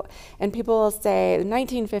drought. And people will say the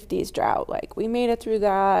 1950s drought, like we made it through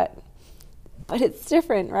that, but it's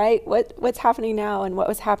different, right? What's happening now and what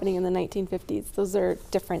was happening in the 1950s, those are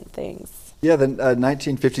different things. Yeah, the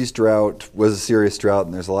 1950s drought was a serious drought,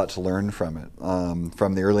 and there's a lot to learn from it.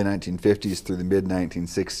 From the early 1950s through the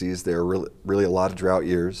mid-1960s, there were really a lot of drought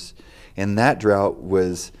years, and that drought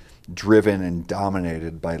was driven and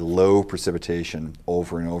dominated by low precipitation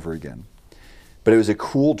over and over again. But it was a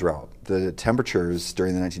cool drought. The temperatures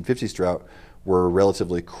during the 1950s drought were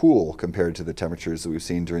relatively cool compared to the temperatures that we've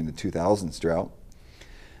seen during the 2000s drought.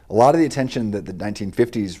 A lot of the attention that the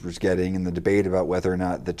 1950s was getting and the debate about whether or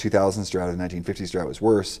not the 2000s drought or the 1950s drought was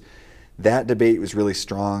worse, that debate was really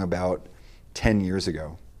strong about 10 years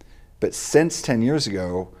ago. But since 10 years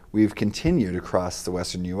ago, we've continued across the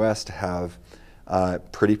western U.S. to have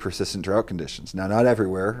pretty persistent drought conditions. Now, not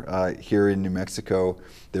everywhere. Here in New Mexico,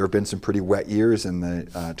 there have been some pretty wet years in the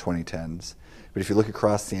 2010s. But if you look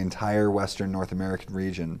across the entire western North American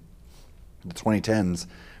region, the 2010s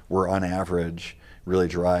were on average really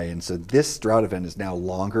dry. And so this drought event is now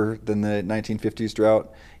longer than the 1950s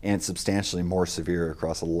drought and substantially more severe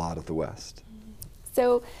across a lot of the West.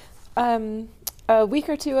 So a week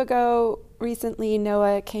or two ago, recently,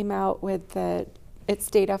 NOAA came out with its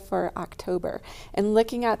data for October. And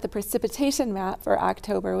looking at the precipitation map for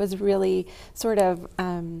October was really sort of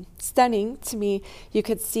stunning to me. You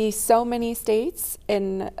could see so many states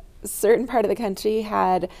in a certain part of the country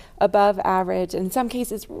had above average, in some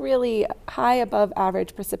cases really high above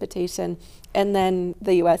average precipitation. And then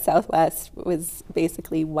the U.S. Southwest was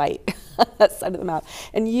basically white on that side of the map.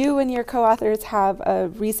 And you and your co-authors have a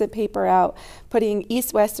recent paper out putting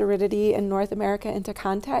east-west aridity in North America into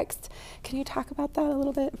context. Can you talk about that a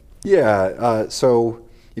little bit? Yeah, so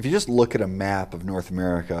if you just look at a map of North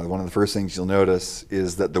America, one of the first things you'll notice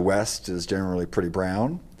is that the West is generally pretty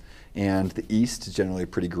brown and the East is generally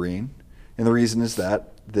pretty green. And the reason is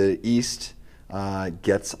that the East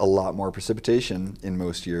gets a lot more precipitation in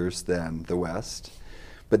most years than the West.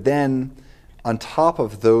 But then on top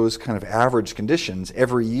of those kind of average conditions,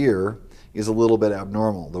 every year is a little bit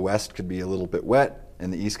abnormal. The West could be a little bit wet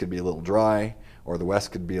and the East could be a little dry, or the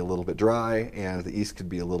West could be a little bit dry and the East could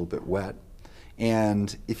be a little bit wet.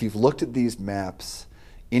 And if you've looked at these maps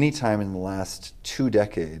anytime in the last 2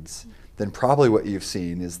 decades, then probably what you've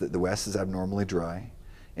seen is that the West is abnormally dry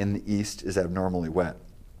and the East is abnormally wet.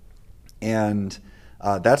 And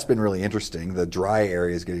that's been really interesting. The dry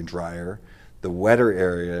area is getting drier. The wetter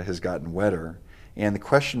area has gotten wetter. And the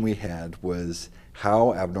question we had was,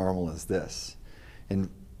 how abnormal is this?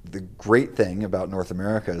 And the great thing about North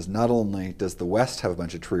America is not only does the West have a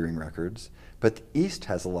bunch of tree ring records, but the East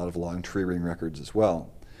has a lot of long tree ring records as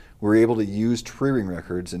well. We're able to use tree ring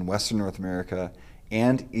records in Western North America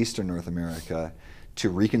and Eastern North America to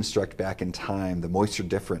reconstruct back in time the moisture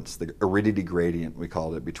difference, the aridity gradient, we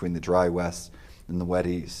called it, between the dry West and the wet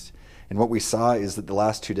East. And what we saw is that the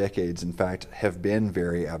last 2 decades, in fact, have been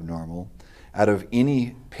very abnormal. Out of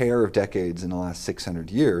any pair of decades in the last 600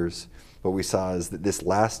 years, what we saw is that this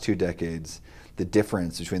last 2 decades, the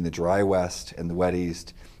difference between the dry West and the wet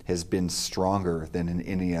East has been stronger than in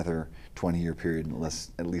any other 20-year period in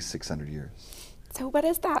at least 600 years. So what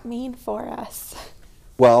does that mean for us?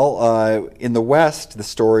 Well, in the West, the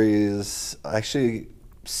story is actually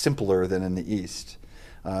simpler than in the East.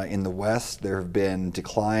 In the West, there have been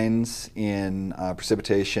declines in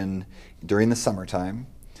precipitation during the summertime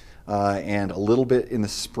and a little bit in the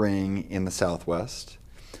spring in the Southwest.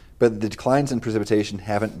 But the declines in precipitation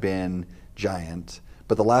haven't been giant,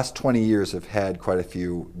 but the last 20 years have had quite a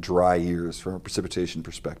few dry years from a precipitation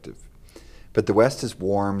perspective. But the West has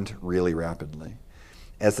warmed really rapidly.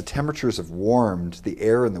 As the temperatures have warmed, the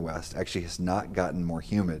air in the West actually has not gotten more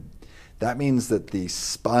humid. That means that the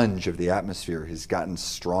sponge of the atmosphere has gotten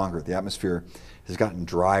stronger. The atmosphere has gotten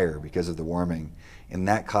drier because of the warming, and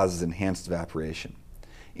that causes enhanced evaporation.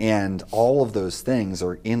 And all of those things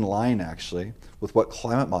are in line, actually, with what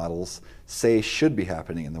climate models say should be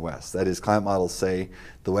happening in the West. That is, climate models say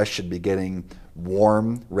the West should be getting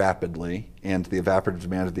warm rapidly, and the evaporative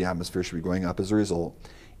demand of the atmosphere should be going up as a result.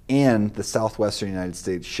 And the southwestern United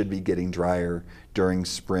States should be getting drier during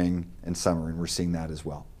spring and summer, and we're seeing that as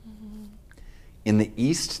well. Mm-hmm. In the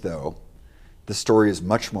East, though, the story is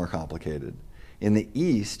much more complicated. In the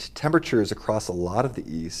East, temperatures across a lot of the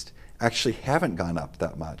East actually haven't gone up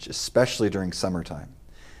that much, especially during summertime.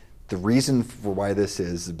 The reason for why this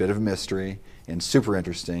is a bit of a mystery and super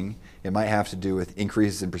interesting. It might have to do with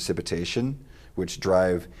increases in precipitation, which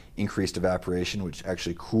drive increased evaporation, which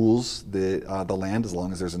actually cools the land as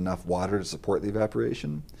long as there's enough water to support the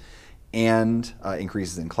evaporation, and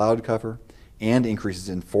increases in cloud cover, and increases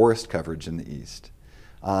in forest coverage in the east.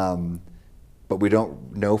 But we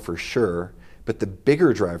don't know for sure. But the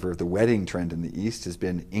bigger driver of the wetting trend in the east has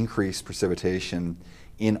been increased precipitation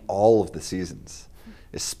in all of the seasons,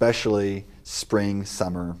 especially spring,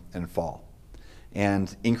 summer, and fall.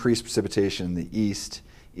 And increased precipitation in the east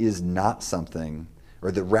is not something,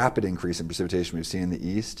 or the rapid increase in precipitation we've seen in the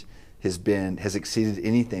east has exceeded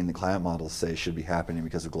anything the climate models say should be happening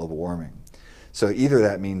because of global warming. So either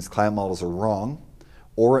that means climate models are wrong,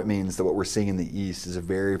 or it means that what we're seeing in the east is a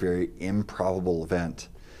very, very improbable event,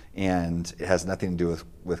 and it has nothing to do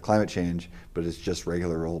with climate change, but it's just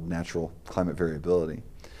regular old natural climate variability.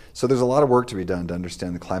 So there's a lot of work to be done to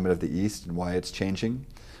understand the climate of the east and why it's changing.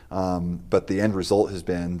 But the end result has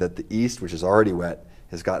been that the east, which is already wet,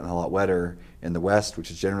 has gotten a lot wetter, and the west,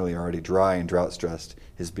 which is generally already dry and drought-stressed,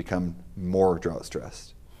 has become more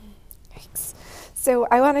drought-stressed. Thanks. So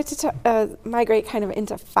I wanted to migrate kind of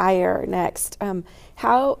into fire next.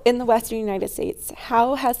 How, in the western United States,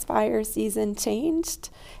 how has fire season changed,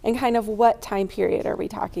 and kind of what time period are we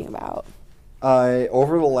talking about?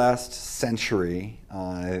 Over the last century,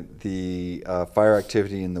 the fire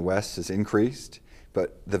activity in the West has increased,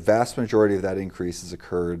 but the vast majority of that increase has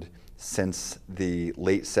occurred since the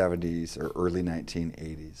late 70s or early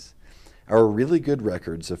 1980s. Our really good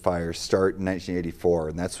records of fires start in 1984,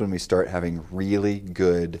 and that's when we start having really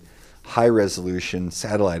good high-resolution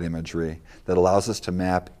satellite imagery that allows us to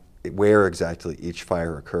map where exactly each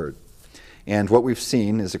fire occurred. And what we've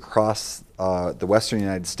seen is across the western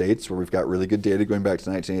United States, where we've got really good data going back to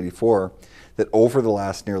 1984, that over the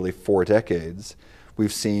last nearly 4 decades,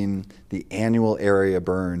 we've seen the annual area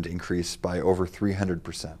burned increase by over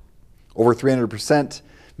 300%. Over 300%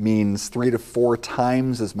 means 3 to 4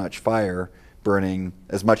 times as much fire burning,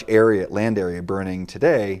 as much land area burning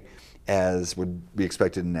today as would be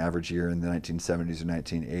expected in an average year in the 1970s or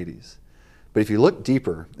 1980s. But if you look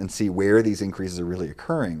deeper and see where these increases are really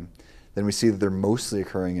occurring, then we see that they're mostly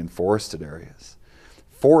occurring in forested areas.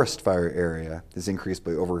 Forest fire area has increased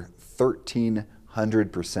by over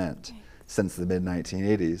 1,300% since the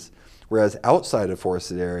mid-1980s, whereas outside of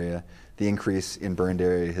forested area, the increase in burned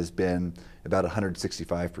area has been about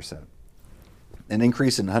 165%. An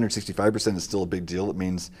increase in 165% is still a big deal. It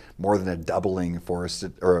means more than a doubling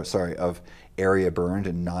of area burned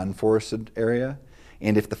in non-forested area.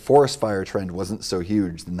 And if the forest fire trend wasn't so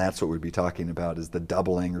huge, then that's what we'd be talking about, is the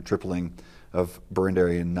doubling or tripling of burned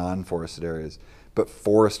area in non-forested areas. But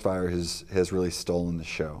forest fire has really stolen the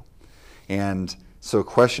show. And so the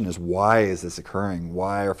question is, why is this occurring?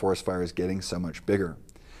 Why are forest fires getting so much bigger?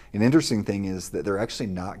 An interesting thing is that they're actually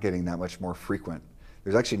not getting that much more frequent.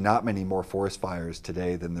 There's actually not many more forest fires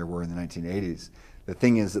today than there were in the 1980s. The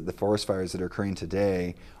thing is that the forest fires that are occurring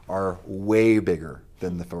today are way bigger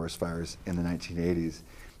than the forest fires in the 1980s.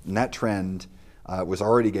 And that trend was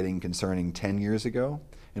already getting concerning 10 years ago.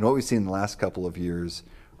 And what we've seen in the last couple of years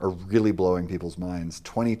are really blowing people's minds.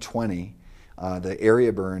 2020, the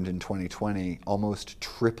area burned in 2020 almost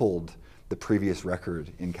tripled the previous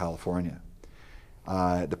record in California.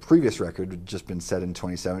 The previous record had just been set in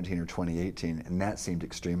 2017 or 2018, and that seemed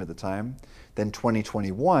extreme at the time. Then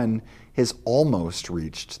 2021 has almost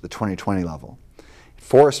reached the 2020 level.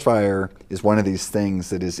 Forest fire is one of these things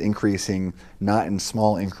that is increasing not in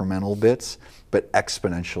small incremental bits, but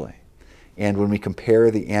exponentially. And when we compare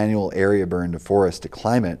the annual area burned of forest to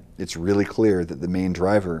climate, it's really clear that the main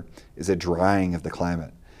driver is a drying of the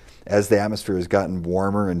climate. As the atmosphere has gotten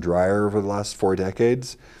warmer and drier over the last 4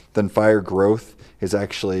 decades, then fire growth has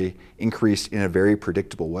actually increased in a very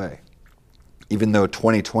predictable way. Even though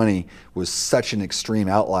 2020 was such an extreme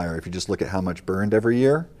outlier, if you just look at how much burned every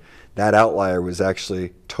year, that outlier was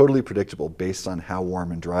actually totally predictable based on how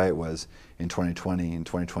warm and dry it was in 2020, and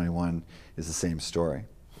 2021 is the same story.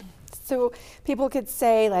 So people could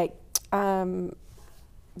say, like,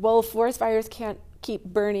 well, forest fires can't keep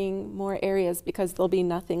burning more areas because there'll be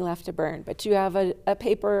nothing left to burn. But you have a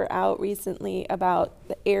paper out recently about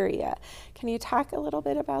the area. Can you talk a little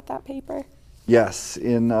bit about that paper? Yes.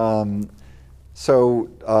 So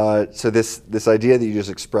this idea that you just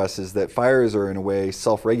expressed is that fires are in a way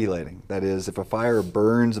self-regulating. That is, if a fire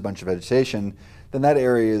burns a bunch of vegetation, then that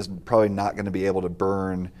area is probably not going to be able to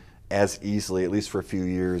burn as easily, at least for a few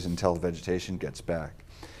years, until the vegetation gets back.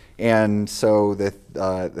 And so the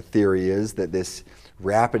theory is that this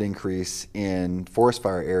rapid increase in forest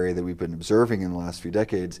fire area that we've been observing in the last few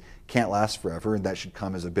decades can't last forever, and that should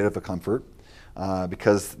come as a bit of a comfort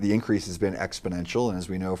because the increase has been exponential. And as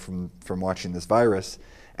we know from watching this virus,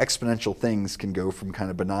 exponential things can go from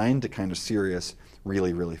kind of benign to kind of serious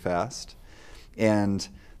really, really fast. And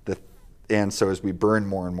so as we burn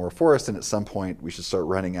more and more forest, and at some point we should start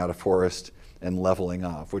running out of forest and leveling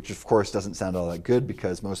off, which of course doesn't sound all that good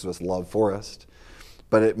because most of us love forest.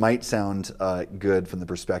 But it might sound good from the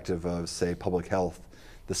perspective of, say, public health.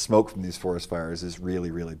 The smoke from these forest fires is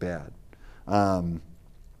really, really bad.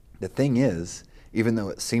 The thing is, even though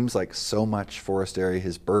it seems like so much forest area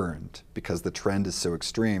has burned because the trend is so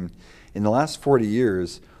extreme, in the last 40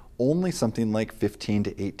 years, only something like 15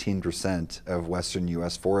 to 18% of western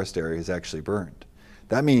U.S. forest area is actually burned.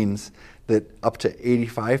 That means that up to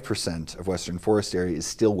 85% of western forest area is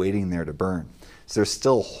still waiting there to burn. So there's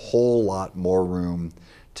still a whole lot more room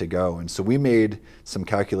to go. And so we made some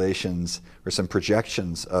calculations or some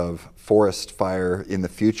projections of forest fire in the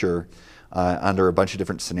future under a bunch of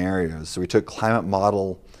different scenarios. So we took climate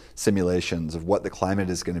model simulations of what the climate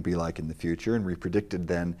is going to be like in the future, and we predicted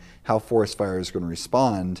then how forest fire is going to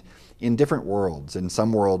respond in different worlds.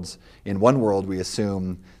 In one world we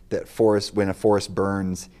assume that when a forest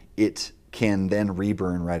burns, it can then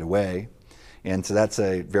reburn right away. And so that's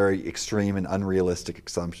a very extreme and unrealistic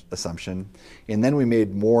assumption. And then we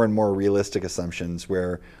made more and more realistic assumptions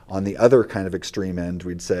where on the other kind of extreme end,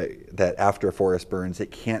 we'd say that after a forest burns,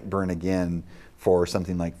 it can't burn again for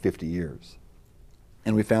something like 50 years.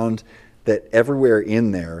 And we found that everywhere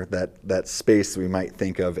in there, that space we might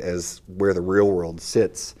think of as where the real world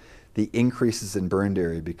sits, the increases in burned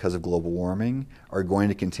area because of global warming are going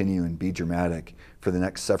to continue and be dramatic for the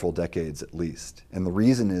next several decades at least. And the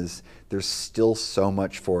reason is there's still so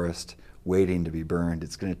much forest waiting to be burned.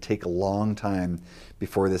 It's going to take a long time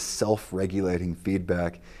before this self-regulating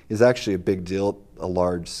feedback is actually a big deal at a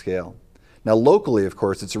large scale. Now locally, of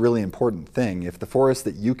course, it's a really important thing. If the forest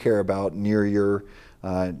that you care about near your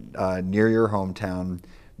hometown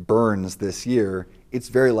burns this year, it's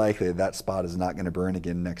very likely that spot is not going to burn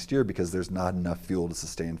again next year because there's not enough fuel to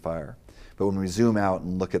sustain fire. But when we zoom out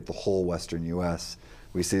and look at the whole western U.S.,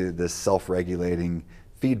 we see that this self-regulating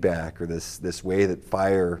feedback or this way that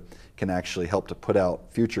fire can actually help to put out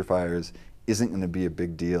future fires isn't going to be a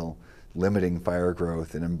big deal, limiting fire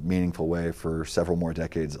growth in a meaningful way for several more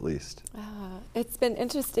decades at least. It's been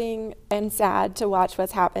interesting and sad to watch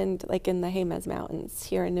what's happened like in the Jemez Mountains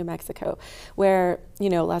here in New Mexico, where,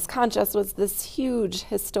 Las Conchas was this huge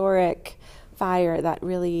historic fire that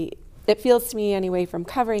really, it feels to me anyway from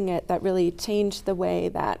covering it, that really changed the way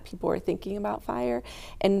that people were thinking about fire.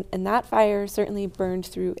 And that fire certainly burned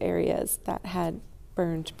through areas that had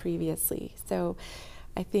burned previously. So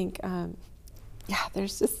I think,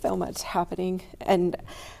 there's just so much happening. And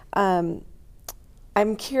I'm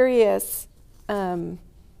curious, one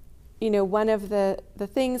of the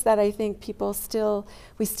things that I think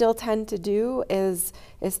we still tend to do is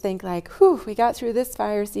think like, whew, we got through this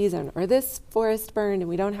fire season or this forest burned and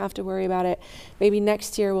we don't have to worry about it. Maybe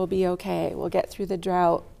next year we'll be okay. We'll get through the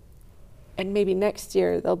drought and maybe next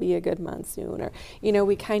year there'll be a good monsoon. Or,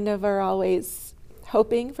 we kind of are always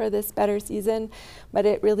hoping for this better season, but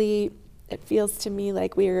it feels to me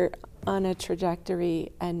like we're on a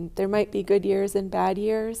trajectory and there might be good years and bad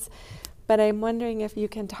years. But I'm wondering if you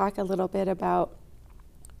can talk a little bit about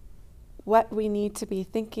what we need to be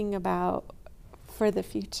thinking about for the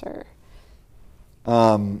future.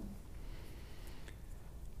 From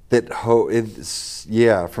the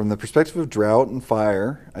perspective of drought and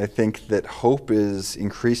fire, I think that hope is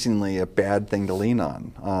increasingly a bad thing to lean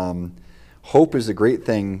on. Hope is a great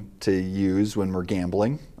thing to use when we're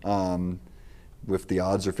gambling, if the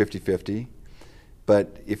odds are 50-50.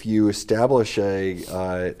 But if you establish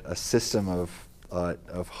a system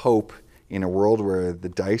of hope in a world where the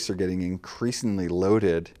dice are getting increasingly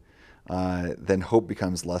loaded, then hope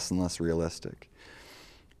becomes less and less realistic.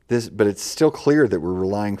 But it's still clear that we're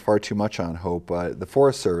relying far too much on hope. The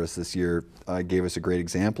Forest Service this year gave us a great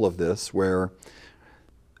example of this, where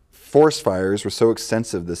forest fires were so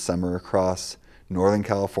extensive this summer across Northern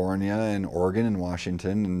California and Oregon and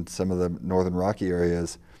Washington and some of the northern Rocky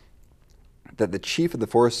areas that the chief of the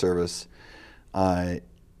Forest Service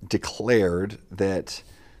declared that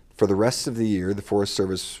for the rest of the year, the Forest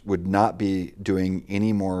Service would not be doing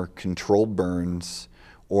any more controlled burns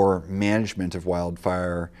or management of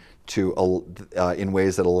wildfire in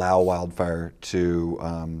ways that allow wildfire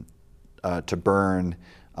to burn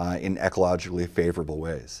in ecologically favorable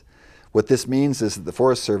ways. What this means is that the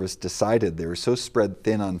Forest Service decided they were so spread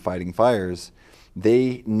thin on fighting fires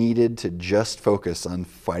They needed to just focus on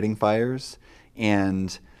fighting fires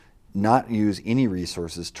and not use any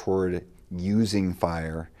resources toward using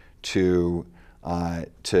fire to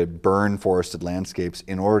burn forested landscapes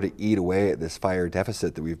in order to eat away at this fire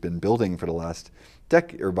deficit that we've been building for the last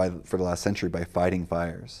decade or for the last century by fighting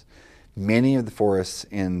fires. Many of the forests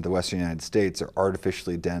in the western United States are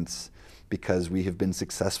artificially dense because we have been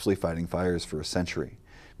successfully fighting fires for a century,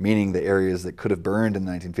 meaning the areas that could have burned in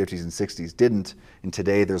the 1950s and 60s didn't, and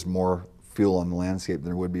today there's more fuel on the landscape than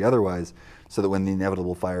there would be otherwise, so that when the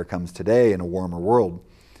inevitable fire comes today in a warmer world,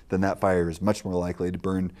 then that fire is much more likely to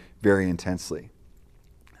burn very intensely.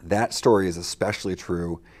 That story is especially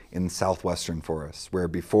true in southwestern forests, where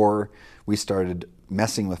before we started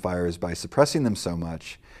messing with fires by suppressing them so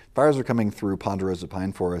much, fires are coming through ponderosa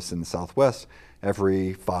pine forests in the southwest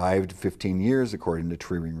every 5 to 15 years, according to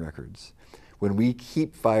tree ring records. When we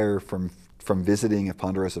keep fire from visiting a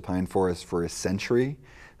ponderosa pine forest for a century,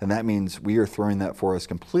 then that means we are throwing that forest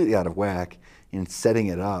completely out of whack and setting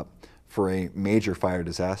it up for a major fire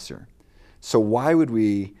disaster. So why would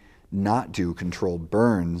we not do controlled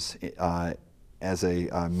burns as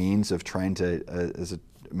a means of trying to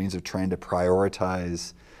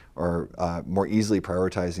prioritize or more easily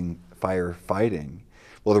prioritizing firefighting?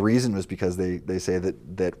 Well, the reason was because they say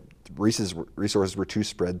that resources were too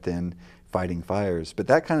spread thin fighting fires. But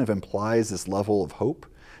that kind of implies this level of hope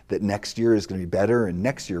that next year is going to be better and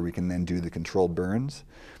next year we can then do the controlled burns.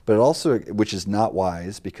 But it also, which is not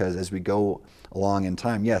wise, because as we go along in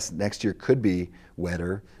time, yes, next year could be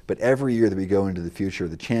wetter, but every year that we go into the future,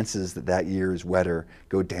 the chances that that year is wetter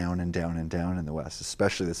go down and down and down in the West,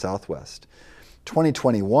 especially the Southwest.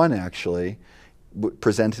 2021 actually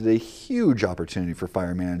presented a huge opportunity for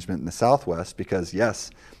fire management in the Southwest because, yes,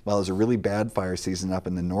 while it was a really bad fire season up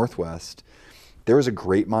in the Northwest, there was a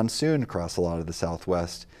great monsoon across a lot of the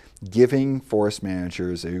Southwest, giving forest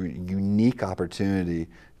managers a unique opportunity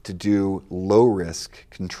to do low-risk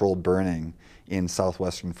controlled burning in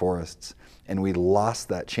southwestern forests. And we lost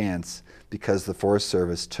that chance because the Forest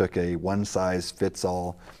Service took a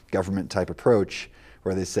one-size-fits-all government-type approach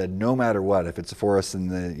where they said, no matter what, if it's a forest in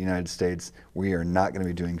the United States, we are not going to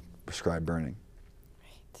be doing prescribed burning.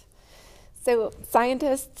 Right. So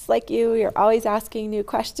scientists like you're always asking new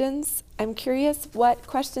questions. I'm curious what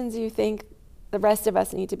questions you think the rest of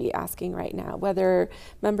us need to be asking right now, whether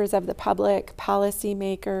members of the public,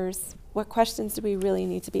 policymakers, what questions do we really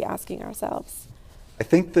need to be asking ourselves? I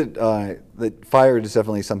think that that fire is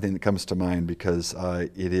definitely something that comes to mind because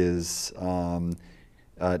it is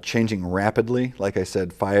changing rapidly. Like I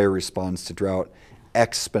said, fire responds to drought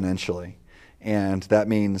exponentially. And that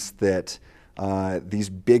means that these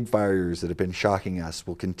big fires that have been shocking us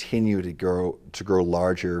will continue to grow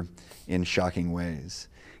larger in shocking ways.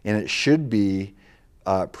 And it should be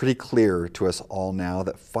pretty clear to us all now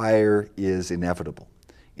that fire is inevitable.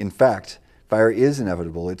 In fact, fire is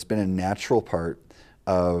inevitable. It's been a natural part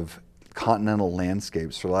of continental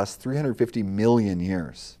landscapes for the last 350 million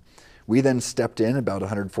years. We then stepped in about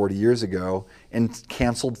 140 years ago and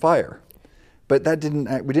canceled fire. But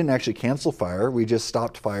we didn't actually cancel fire. We just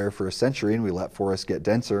stopped fire for a century and we let forests get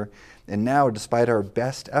denser. And now, despite our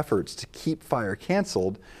best efforts to keep fire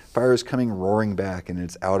canceled, fire is coming roaring back and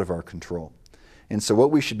it's out of our control. And so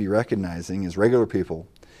what we should be recognizing as regular people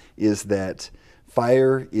is that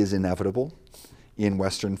fire is inevitable in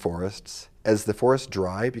western forests. As the forests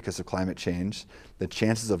dry because of climate change, the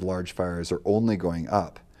chances of large fires are only going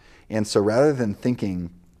up. And so rather than thinking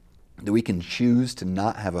that we can choose to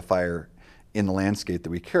not have a fire in the landscape that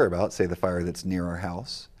we care about, say the fire that's near our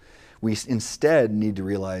house, we instead need to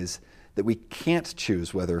realize that we can't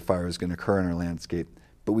choose whether a fire is going to occur in our landscape,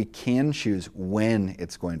 but we can choose when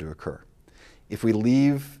it's going to occur. If we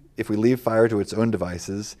leave fire to its own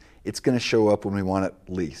devices, it's going to show up when we want it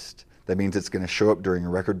least. That means it's going to show up during a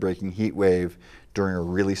record-breaking heat wave, during a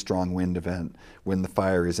really strong wind event, when the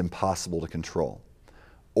fire is impossible to control.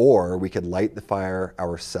 Or we could light the fire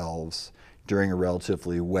ourselves during a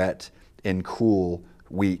relatively wet and cool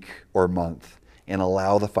week or month and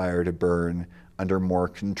allow the fire to burn under more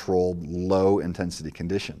controlled, low-intensity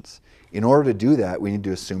conditions. In order to do that, we need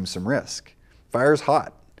to assume some risk. Fire is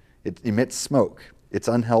hot. It emits smoke. It's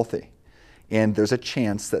unhealthy. And there's a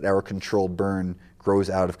chance that our controlled burn grows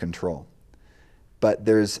out of control. But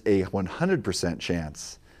there's a 100%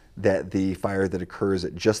 chance that the fire that occurs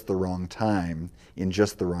at just the wrong time, in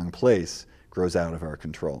just the wrong place, grows out of our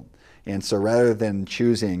control. And so rather than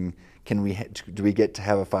choosing, do we get to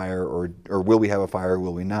have a fire or will we have a fire or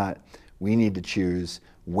will we not, we need to choose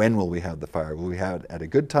when will we have the fire. Will we have it at a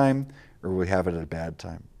good time or will we have it at a bad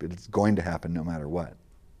time? But it's going to happen no matter what.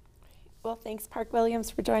 Well, thanks, Park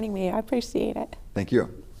Williams, for joining me. I appreciate it. Thank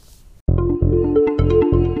you.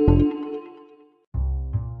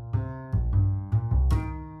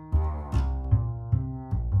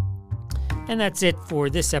 And that's it for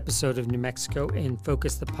this episode of New Mexico in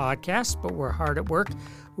Focus, the podcast. But we're hard at work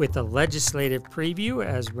with a legislative preview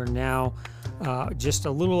as we're now just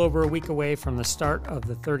a little over a week away from the start of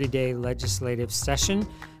the 30-day legislative session,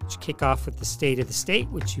 which kick off with the State of the State,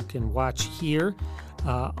 which you can watch here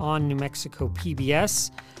on New Mexico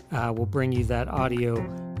PBS. We'll bring you that audio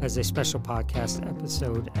as a special podcast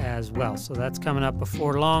episode as well. So that's coming up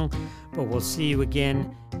before long, but we'll see you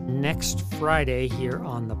again next Friday here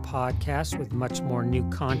on the podcast with much more new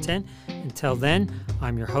content. Until then,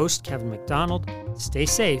 I'm your host, Kevin McDonald. Stay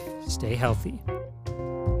safe, stay healthy.